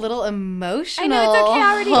might get a little emotional. I know, it's okay.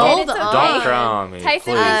 I already did. It's okay. Don't cry on me, Tyson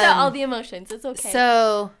please. brings out all the emotions. It's okay.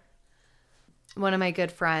 So, one of my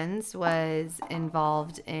good friends was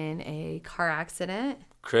involved in a car accident.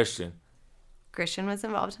 Christian was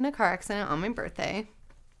involved in a car accident on my birthday.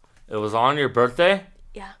 It was on your birthday?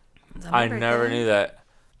 yeah. It was on my I never birthday. knew that.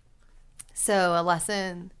 So, a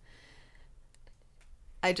lesson.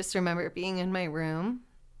 I just remember being in my room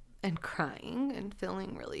and crying and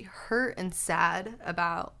feeling really hurt and sad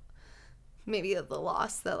about maybe the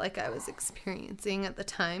loss that like I was experiencing at the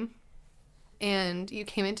time. And you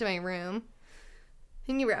came into my room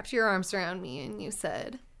and you wrapped your arms around me and you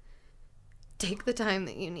said, take the time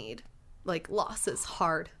that you need. Like, loss is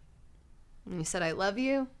hard. And you said, I love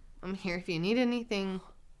you. I'm here if you need anything.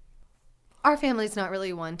 Our family's not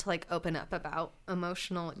really one to, like, open up about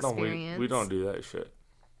emotional experience. No, we don't do that shit.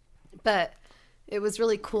 But it was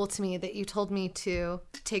really cool to me that you told me to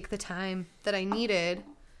take the time that I needed.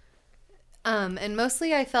 And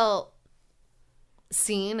mostly I felt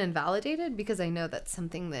seen and validated because I know that's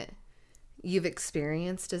something that you've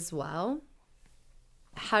experienced as well.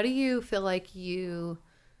 How do you feel like you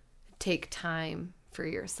take time for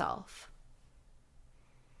yourself?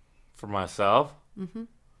 For myself? Mm-hmm.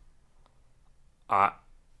 I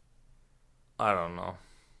don't know.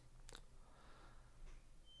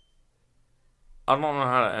 I don't know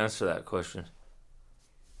how to answer that question.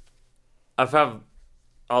 I've had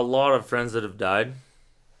a lot of friends that have died.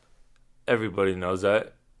 Everybody knows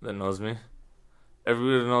that knows me.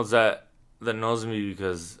 Everybody knows that knows me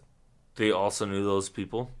because they also knew those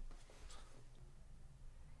people.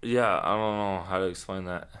 Yeah, I don't know how to explain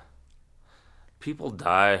that. People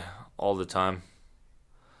die all the time.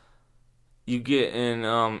 You get in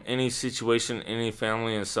any situation, any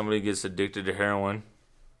family, and somebody gets addicted to heroin.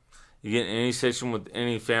 You get in any situation with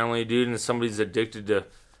any family, dude, and somebody's addicted to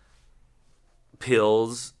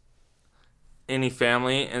pills. Any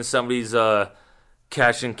family, and somebody's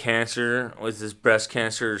catching cancer with this breast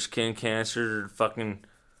cancer or skin cancer or fucking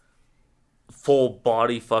full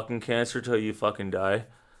body fucking cancer till you fucking die.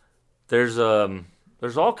 There's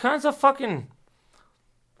all kinds of fucking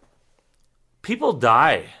people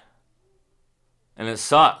die. And it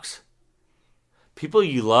sucks. People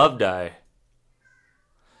you love die.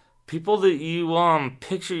 People that you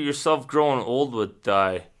picture yourself growing old with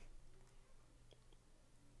die.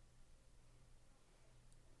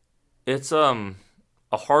 It's a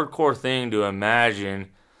hardcore thing to imagine,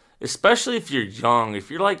 especially if you're young.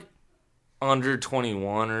 If you're like under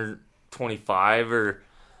 21 or 25 or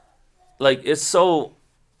like, it's so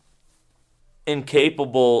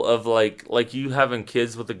incapable of like you having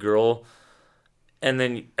kids with a girl, and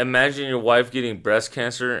then imagine your wife getting breast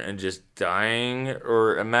cancer and just dying,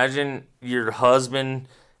 or imagine your husband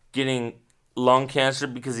getting lung cancer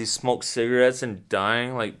because he smoked cigarettes and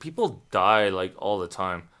dying. Like, people die like all the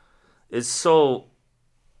time. It's so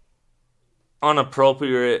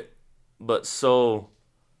inappropriate, but so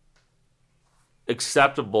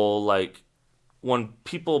acceptable. Like, when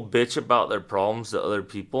people bitch about their problems to other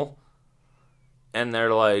people, and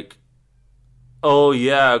they're like, oh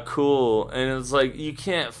yeah, cool. And it's like, you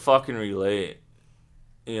can't fucking relate.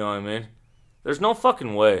 You know what I mean? There's no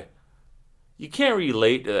fucking way. You can't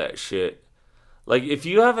relate to that shit. Like, if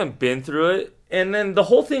you haven't been through it, and then the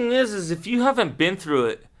whole thing is if you haven't been through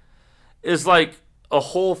it, is like a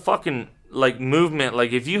whole fucking like movement.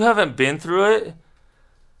 Like, if you haven't been through it,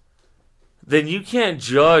 then you can't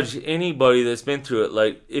judge anybody that's been through it.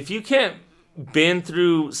 Like, if you can't been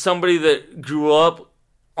through somebody that grew up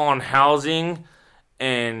on housing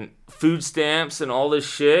and food stamps and all this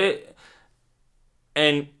shit,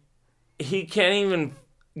 and he can't even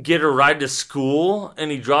get a ride to school,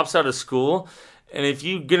 and he drops out of school, and if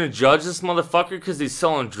you gonna judge this motherfucker because he's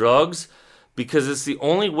selling drugs, because it's the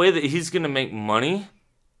only way that he's going to make money,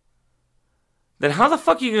 then how the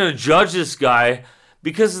fuck are you going to judge this guy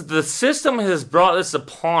because the system has brought this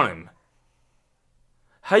upon him?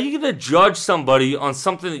 How are you going to judge somebody on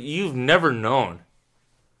something that you've never known?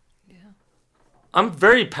 Yeah. I'm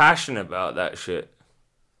very passionate about that shit.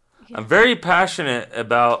 Yeah. I'm very passionate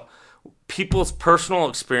about people's personal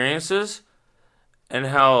experiences and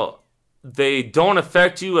how they don't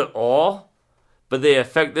affect you at all, but they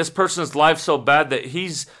affect this person's life so bad that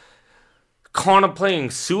he's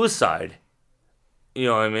contemplating suicide. You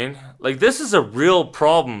know what I mean? Like, this is a real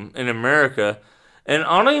problem in America. And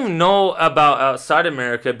I don't even know about outside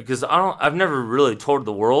America because I've never really toured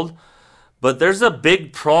the world. But there's a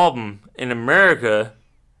big problem in America,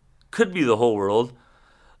 could be the whole world,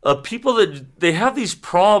 of people that they have these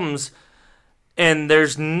problems, and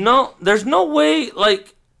there's no way,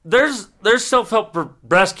 like, There's self-help for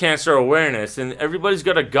breast cancer awareness, and everybody's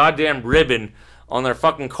got a goddamn ribbon on their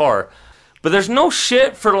fucking car. But there's no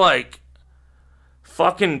shit for, like,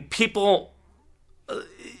 fucking people,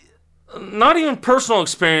 not even personal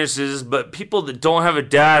experiences, but people that don't have a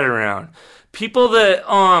dad around. People that,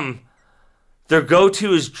 their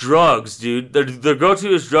go-to is drugs, dude. Their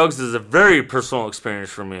go-to is drugs is a very personal experience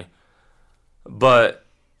for me. But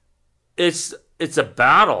it's a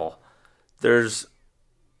battle. There's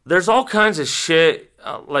all kinds of shit,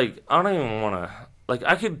 like, I don't even want to, like,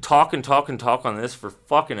 I could talk on this for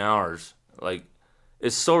fucking hours. Like,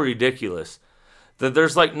 it's so ridiculous that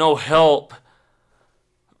there's, like, no help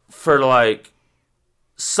for, like,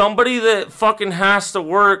 somebody that fucking has to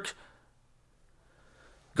work,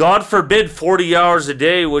 God forbid, 40 hours a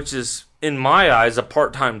day, which is, in my eyes, a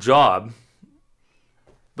part-time job.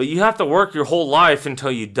 But you have to work your whole life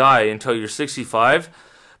until you die, until you're 65.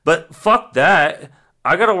 But fuck that.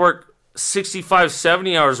 I got to work 65,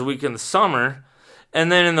 70 hours a week in the summer.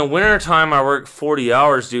 And then in the wintertime, I work 40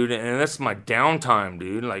 hours, dude. And that's my downtime,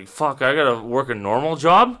 dude. Like, fuck, I got to work a normal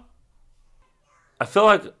job? I feel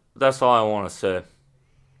like that's all I want to say.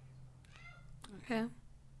 Okay.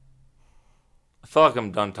 I feel like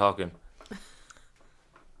I'm done talking.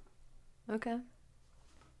 Okay.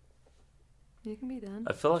 You can be done.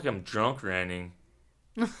 I feel like I'm drunk ranting.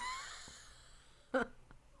 I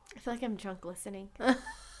feel like I'm drunk listening.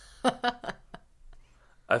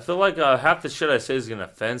 I feel like half the shit I say is going to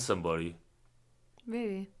offend somebody.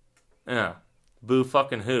 Maybe. Yeah. Boo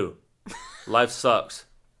fucking who? Life sucks.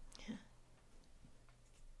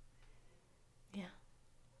 Yeah.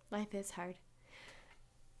 Life is hard.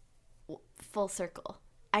 Full circle.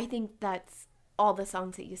 I think that's all the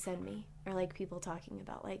songs that you send me are like people talking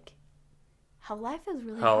about like how life is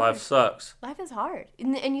really How hard. life sucks. Life is hard.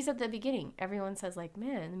 And you said at the beginning, everyone says like,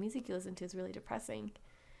 man, the music you listen to is really depressing.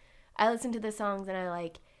 I listen to the songs and I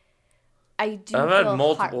do I've feel had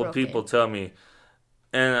multiple heartbroken. people tell me,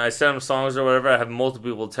 and I send them songs or whatever, I have multiple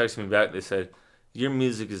people text me back, they said, your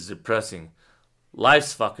music is depressing.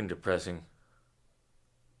 Life's fucking depressing.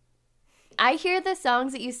 I hear the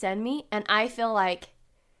songs that you send me and I feel like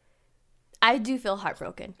I do feel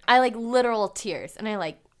heartbroken. I like literal tears and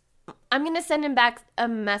I'm going to send him back a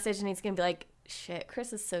message and he's going to be like, shit,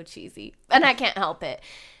 Chris is so cheesy. And I can't help it.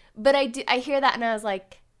 But I hear that and I was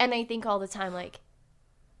like, and I think all the time, like,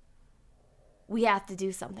 we have to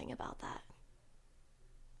do something about that.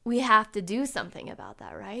 We have to do something about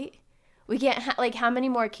that, right? We can't, like, how many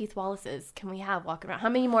more Keith Wallaces can we have walking around? How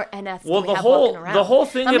many more NFs Well, can we have walking around? the whole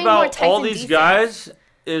thing How many more about all Tyson these Beasons? guys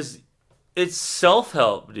is it's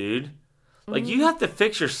self-help, dude. Like, you have to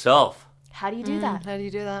fix yourself. How do you do that? How do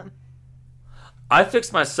you do that? I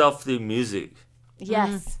fixed myself through music.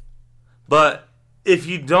 Yes. But if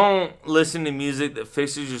you don't listen to music that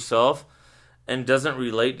fixes yourself and doesn't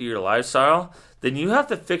relate to your lifestyle, then you have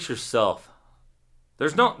to fix yourself.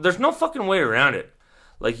 There's no fucking way around it.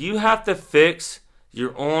 Like, you have to fix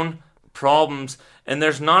your own problems, and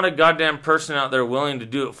there's not a goddamn person out there willing to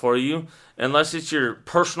do it for you unless it's your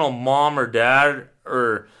personal mom or dad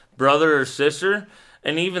or brother or sister.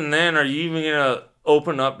 And even then, are you even going to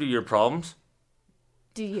open up to your problems?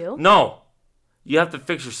 Do you? No. You have to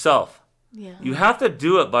fix yourself. Yeah. You have to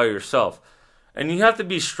do it by yourself. And you have to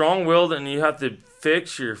be strong-willed, and you have to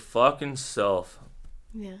fix your fucking self.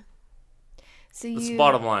 Yeah. So That's the you.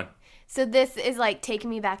 bottom line. So this is like taking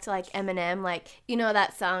me back to like Eminem, like, you know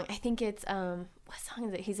that song? I think it's what song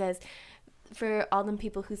is it? He says, for all them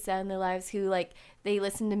people who sat in their lives who like they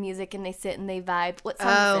listen to music and they sit and they vibe. What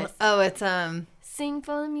song is this? Oh, it's Sing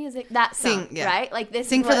for the music. That song, Sing, yeah. right? Like this.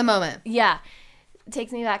 Sing is for the what- Moment. Yeah. It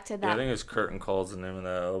takes me back to Yeah, that. I think it's Curtain Call's the name of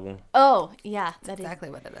that album. Oh, yeah, that is. Exactly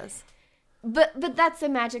what it is. But that's the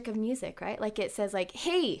magic of music, right? Like it says like,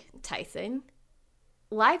 "Hey, Tyson,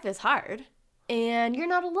 life is hard and you're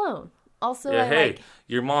not alone." Also, Yeah, I hey, like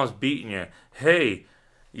your mom's beating you. Hey,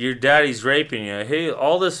 your daddy's raping you. Hey,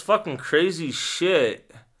 all this fucking crazy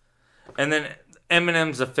shit. And then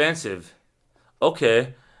Eminem's offensive.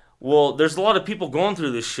 Okay, well, there's a lot of people going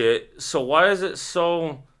through this shit, so why is it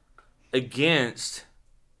so against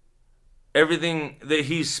everything that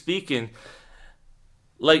he's speaking?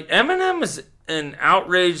 Like, Eminem is an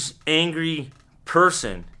outraged, angry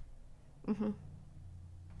person. Mm-hmm.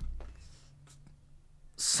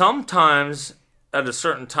 Sometimes, at a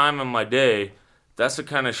certain time in my day, that's the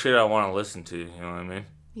kind of shit I want to listen to. You know what I mean?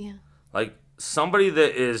 yeah. Like, somebody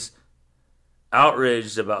that is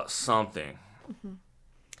outraged about something.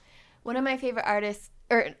 One of my favorite artists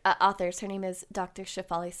or authors, her name is Dr.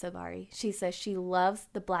 Shefali Sabari. She says she loves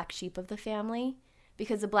the black sheep of the family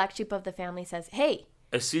because the black sheep of the family says, "Hey,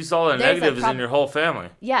 It sees all the There's a negatives in problem. your whole family.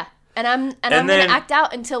 yeah, and I'm then- going to act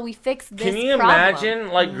out until we fix this Can you problem." imagine,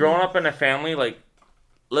 like, growing up in a family, like,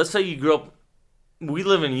 let's say you grew up, we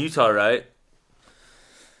live in Utah, right?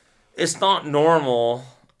 It's not normal,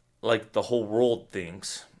 like the whole world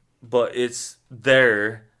thinks, but it's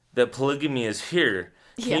there that polygamy is here.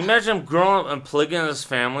 Can Yeah. you imagine growing up in a polygamous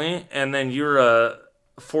family and then you're a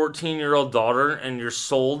 14-year-old daughter and you're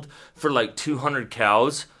sold for like 200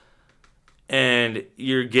 cows and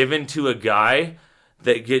you're given to a guy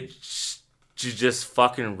that gets to just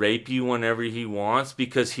fucking rape you whenever he wants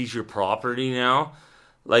because he's your property now?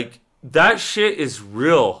 Like, that shit is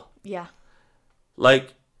real. Yeah.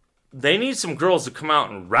 Like, they need some girls to come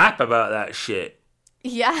out and rap about that shit.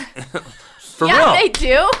 Yeah. For Yeah, real. they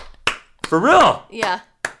do. For real. Yeah.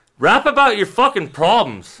 Rap about your fucking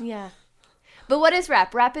problems. Yeah. But what is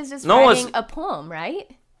rap? Rap is just No, writing it's- a poem, right?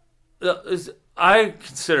 I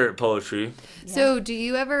consider it poetry. So, do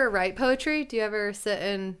you ever write poetry? Do you ever sit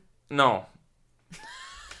and... No.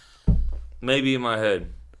 Maybe in my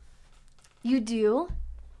head. You do?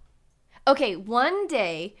 Okay, one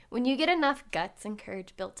day, when you get enough guts and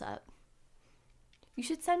courage built up, you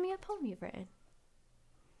should send me a poem you've written.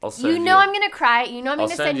 I'll send You know I'm going to cry. You know I'm I'll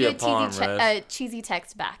going to send send you you a poem, Rez. cheesy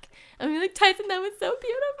text back. I'm going to be like, Tyson, that was so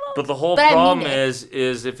beautiful. But the whole But I mean problem it.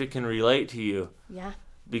 is if it can relate to you. Yeah.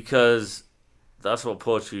 Because that's what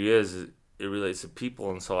poetry is. It relates to people.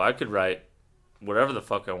 And so I could write whatever the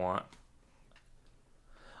fuck I want.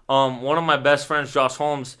 One of my best friends, Josh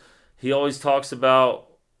Holmes, he always talks about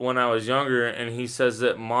when I was younger, and he says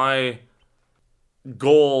that my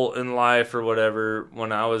goal in life or whatever,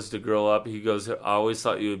 when I was to grow up, he goes, I always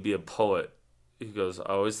thought you would be a poet. He goes, I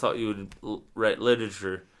always thought you would write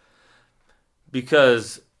literature.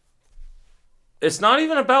 Because it's not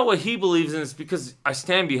even about what he believes in, it's because I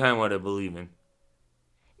stand behind what I believe in.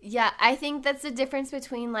 Yeah, I think that's the difference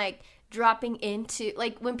between like dropping into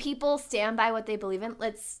like when people stand by what they believe in.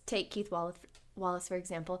 Let's take Keith Wallace for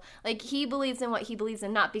example. Like he believes in what he believes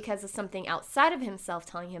in, not because of something outside of himself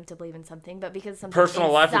telling him to believe in something, but because of something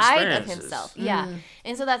Personal life inside of experiences. himself. Yeah,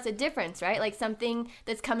 and so that's a difference, right? Like something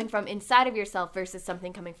that's coming from inside of yourself versus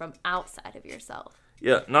something coming from outside of yourself.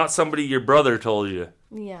 Yeah, not somebody your brother told you.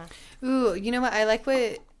 Yeah. Ooh, you know what? I like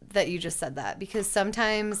that you just said that, because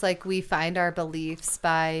sometimes like we find our beliefs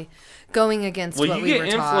by going against Well, what you we get were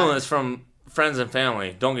influence taught. from friends and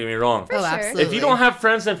family. Don't get me wrong. For Oh, sure. absolutely. If you don't have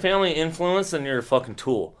friends and family influence, then you're a fucking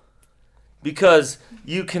tool. Because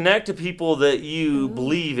you connect to people that you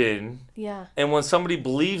believe in. Yeah. And when somebody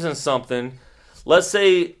believes in something, let's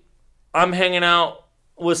say I'm hanging out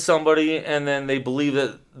with somebody and then they believe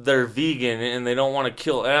that they're vegan and they don't want to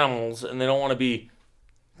kill animals and they don't want to be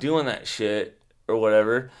doing that shit or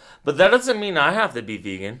whatever. But that doesn't mean I have to be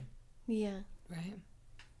vegan. Yeah. Right.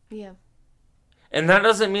 Yeah. And that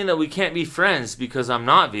doesn't mean that we can't be friends because I'm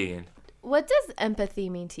not vegan. What does empathy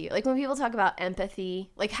mean to you? Like when people talk about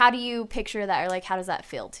empathy, like how do you picture that, or like how does that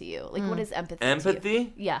feel to you? Like what is empathy? To you?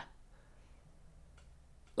 Empathy? Yeah.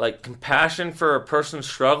 Like compassion for a person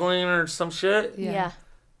struggling or some shit? Yeah.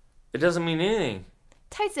 It doesn't mean anything.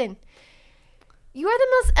 Tyson, you are the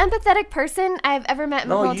most empathetic person I've ever met in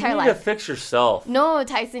my No, whole you entire need to life. fix yourself. No,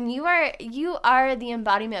 Tyson, you are the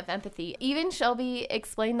embodiment of empathy. Even Shelby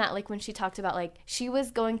explained that, like when she talked about like she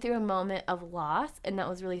was going through a moment of loss and that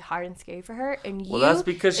was really hard and scary for her. And Well, that's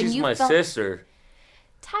because she's my sister.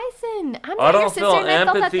 Tyson, I'm I not your don't sister, feel and I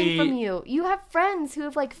felt that thing empathy. from you. You have friends who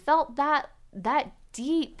have like felt that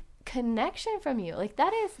deep connection from you. Like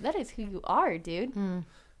that is who you are, dude.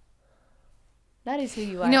 That is who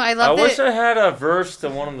you are. You know, I I love wish that. I had a verse to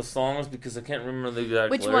one of the songs because I can't remember the exact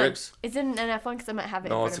Which lyrics. one? Is it an F1? Because I might have it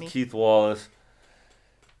No, in it's front a of me. Keith Wallace.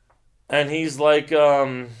 And he's like,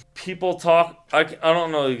 people talk, I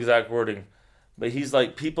don't know the exact wording, but he's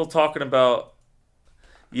like, people talking about,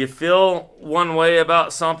 you feel one way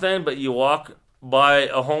about something, but you walk by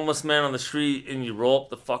a homeless man on the street and you roll up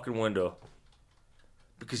the fucking window.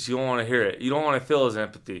 Because you don't want to hear it. You don't want to feel his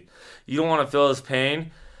empathy. You don't want to feel his pain.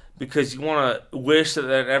 Because you want to wish that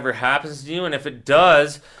never happens to you. And if it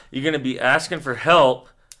does, you're going to be asking for help.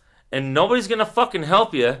 And nobody's going to fucking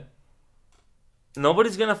help you.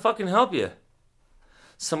 Nobody's going to fucking help you.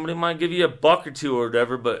 Somebody might give you $1 or $2 or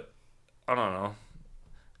whatever, but I don't know.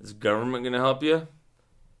 Is government going to help you?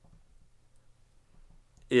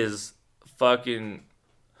 Is fucking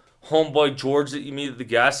homeboy George that you meet at the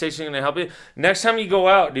gas station going to help you? Next time you go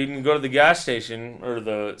out, dude, and you go to the gas station or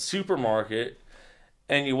the supermarket,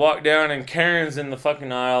 and you walk down and Karen's in the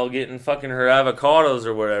fucking aisle getting fucking her avocados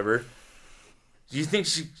or whatever, do you think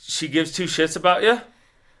she gives two shits about you?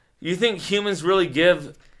 You think humans really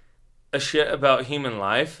give a shit about human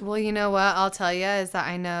life? Well, you know what I'll tell you is that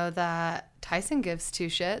I know that Tyson gives 2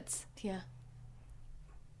 shits. Yeah.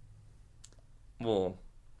 Well,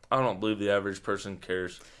 I don't believe the average person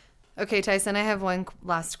cares. Okay, Tyson, I have one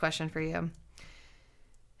last question for you.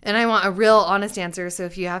 And I want a real honest answer, so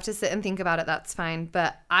if you have to sit and think about it, that's fine.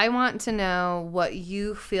 But I want to know what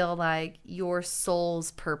you feel like your soul's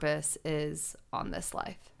purpose is on this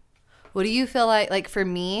life. What do you feel like for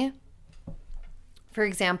me, for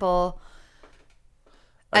example,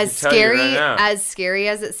 I as can tell you right scary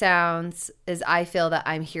now. as it sounds, is I feel that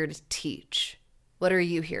I'm here to teach. What are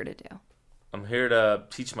you here to do? I'm here to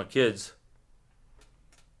teach my kids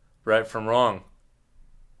right from wrong.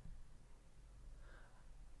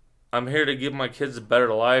 I'm here to give my kids a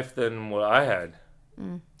better life than what I had.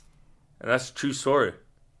 And that's a true story.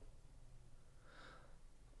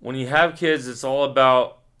 When you have kids, it's all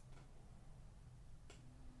about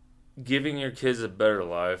giving your kids a better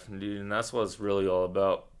life, dude, and that's what it's really all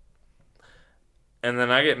about. And then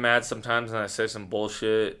I get mad sometimes and I say some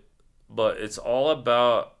bullshit, but it's all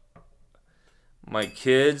about my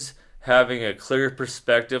kids having a clear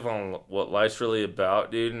perspective on what life's really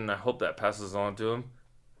about, dude, and I hope that passes on to them.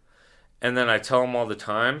 And then I tell them all the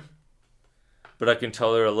time, but I can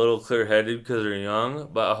tell they're a little clear-headed because they're young,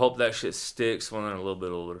 but I hope that shit sticks when they're a little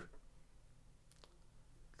bit older.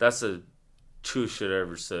 That's the truest shit I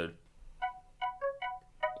ever said.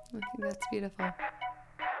 I think that's beautiful.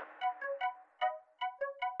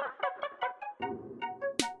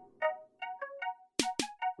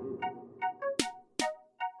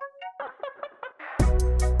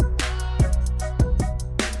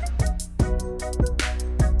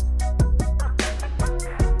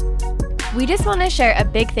 We just want to share a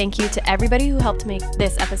big thank you to everybody who helped make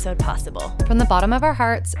this episode possible. From the bottom of our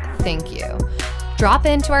hearts, thank you. Drop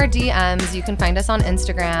into our DMs. You can find us on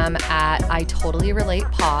Instagram at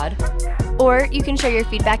ITotallyRelatePod. Or you can share your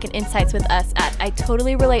feedback and insights with us at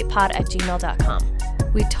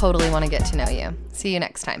itotallyrelatepod@gmail.com. We totally want to get to know you. See you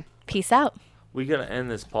next time. Peace out. We gotta end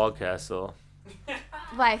this podcast though.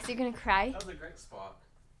 Why? So you're going to cry? That was a great spot.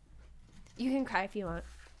 You can cry if you want.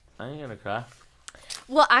 I ain't gonna cry.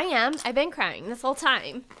 Well, I am. I've been crying this whole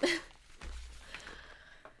time.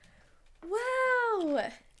 Wow.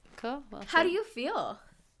 Cool. Well, How do you feel?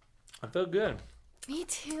 I feel good. Me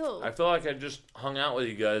too. I feel like I just hung out with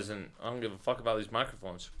you guys and I don't give a fuck about these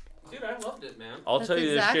microphones. Dude, I loved it, man. I'll That's tell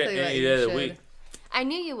you exactly this shit what any you day of the should. week. I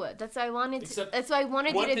knew you would. That's why I wanted to. Except That's why I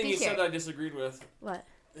wanted One you to thing be you here. said that I disagreed with What?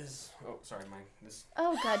 is... Oh, sorry, Mike. This...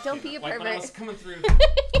 Oh God! Don't be a Like when I was pervert. coming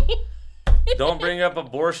through... Don't bring up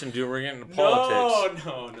abortion, dude. We're getting into politics.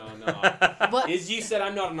 No. What? Is you said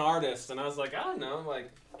I'm not an artist, and I was like, I don't know, like,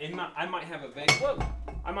 I might have a vague... Whoa.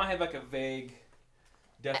 I might have, like, a vague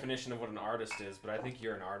definition of what an artist is, but I think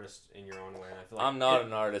you're an artist in your own way, and I feel like... I'm not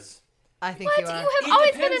an artist. I think What? you You are. have It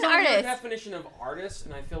always been depends an on your artist. definition of artist,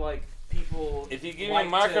 and I feel like people... If you give like me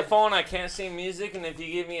a to- microphone, I can't sing music, and if you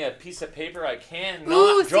give me a piece of paper, I can't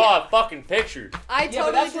Ooh, not draw a fucking picture. I Yeah,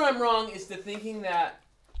 but that's where I'm wrong, is to thinking that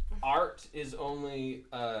art is only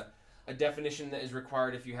a definition that is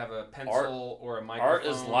required if you have a pencil or a microphone. Art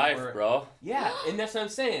is life, or, bro. Yeah, and that's what I'm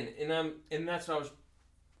saying, and that's what I was.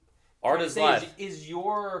 Art trying is to say life. Is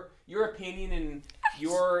your opinion and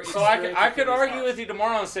your So I experience could with argue art. with you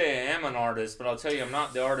tomorrow and say I am an artist, but I'll tell you I'm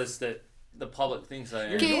not the artist that the public thinks I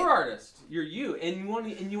am. You're Okay. your artist. You're you, and you want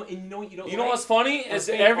and you know what you don't. You know like? what's funny Or is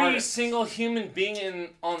fake every artists. single human being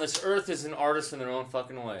on this earth is an artist in their own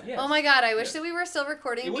fucking way. Yes. Oh my God! I wish that we were still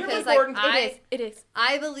recording Yeah, we're because recording. It is.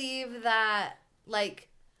 I believe that like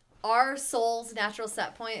our soul's natural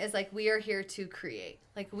set point is like we are here to create.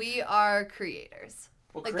 Like we are creators.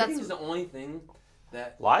 Well, like, creating that's- is the only thing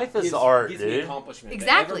that Life is gives, art, gives me dude. accomplishment. That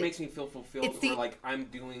Exactly. ever makes me feel fulfilled It's the- or like I'm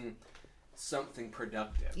doing something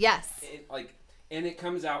productive. Yes. And it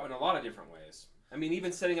comes out in a lot of different ways. I mean,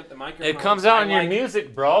 even setting up the microphone. It comes out I in your like-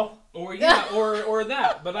 music, bro. Or yeah, or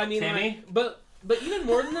that. But I mean, Timmy? like, but even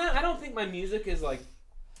more than that, I don't think my music is like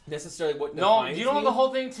necessarily what No, defines you know me. the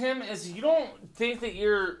whole thing, Tim, is you don't think that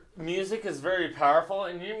your music is very powerful,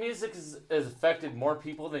 and your music has affected more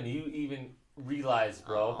people than you even realize,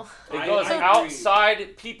 bro. It I goes agree.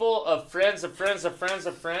 outside people of friends of friends of friends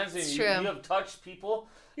of friends, and It's you true. have touched people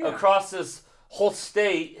Yeah. across this whole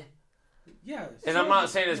state. Yeah. And so- I'm not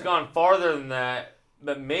saying it's yeah. gone farther than that,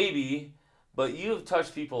 but maybe. But you have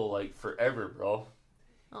touched people like forever, bro.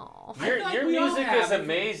 Oh. I feel like Your we all music have. is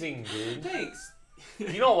amazing, dude. Thanks.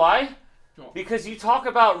 You know why? No. Because you talk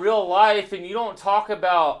about real life and you don't talk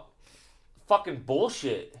about fucking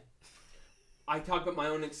bullshit. I talk about my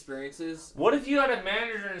own experiences. What if you had a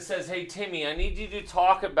manager and says, "Hey Timmy, I need you to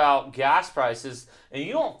talk about gas prices," and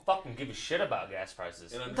you don't fucking give a shit about gas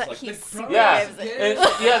prices? And I'm just But like, he's the super price Yeah, gives is- it. and,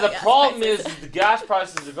 yeah. The Gas problem prices. is the gas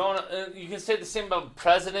prices are going. You can say the same about a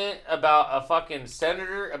president, about a fucking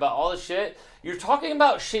senator, about all this shit. You're talking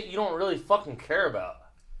about shit you don't really fucking care about.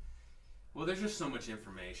 Well, there's just so much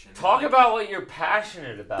information. Talk Like, about what you're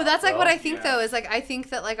passionate about. But that's like bro. what I think Yeah. though is like I think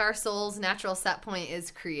that like our soul's natural set point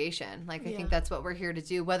is creation. Like I Yeah. think that's what we're here to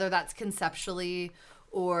do, whether that's conceptually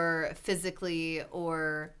or physically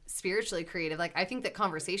or spiritually creative. Like I think that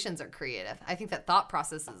conversations are creative. I think that thought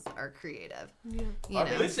processes are creative. Yeah. You I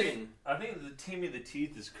know, Listening. I think the Timmy the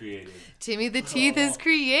Teeth is creative, Timmy the Teeth is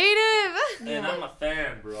creative. and I'm a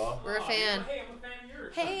fan, bro. We're a fan. Hey, I'm a fan of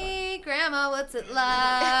yours. Hey, Grandma, what's it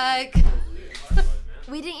like?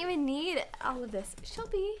 We didn't even need all of this.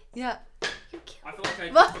 Shelby, Yeah. you're killing I feel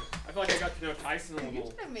like Well- I feel like I got to know Tyson a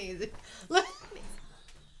little. Amazing. I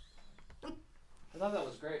thought that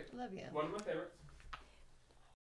was great. Love you. One of my favorites.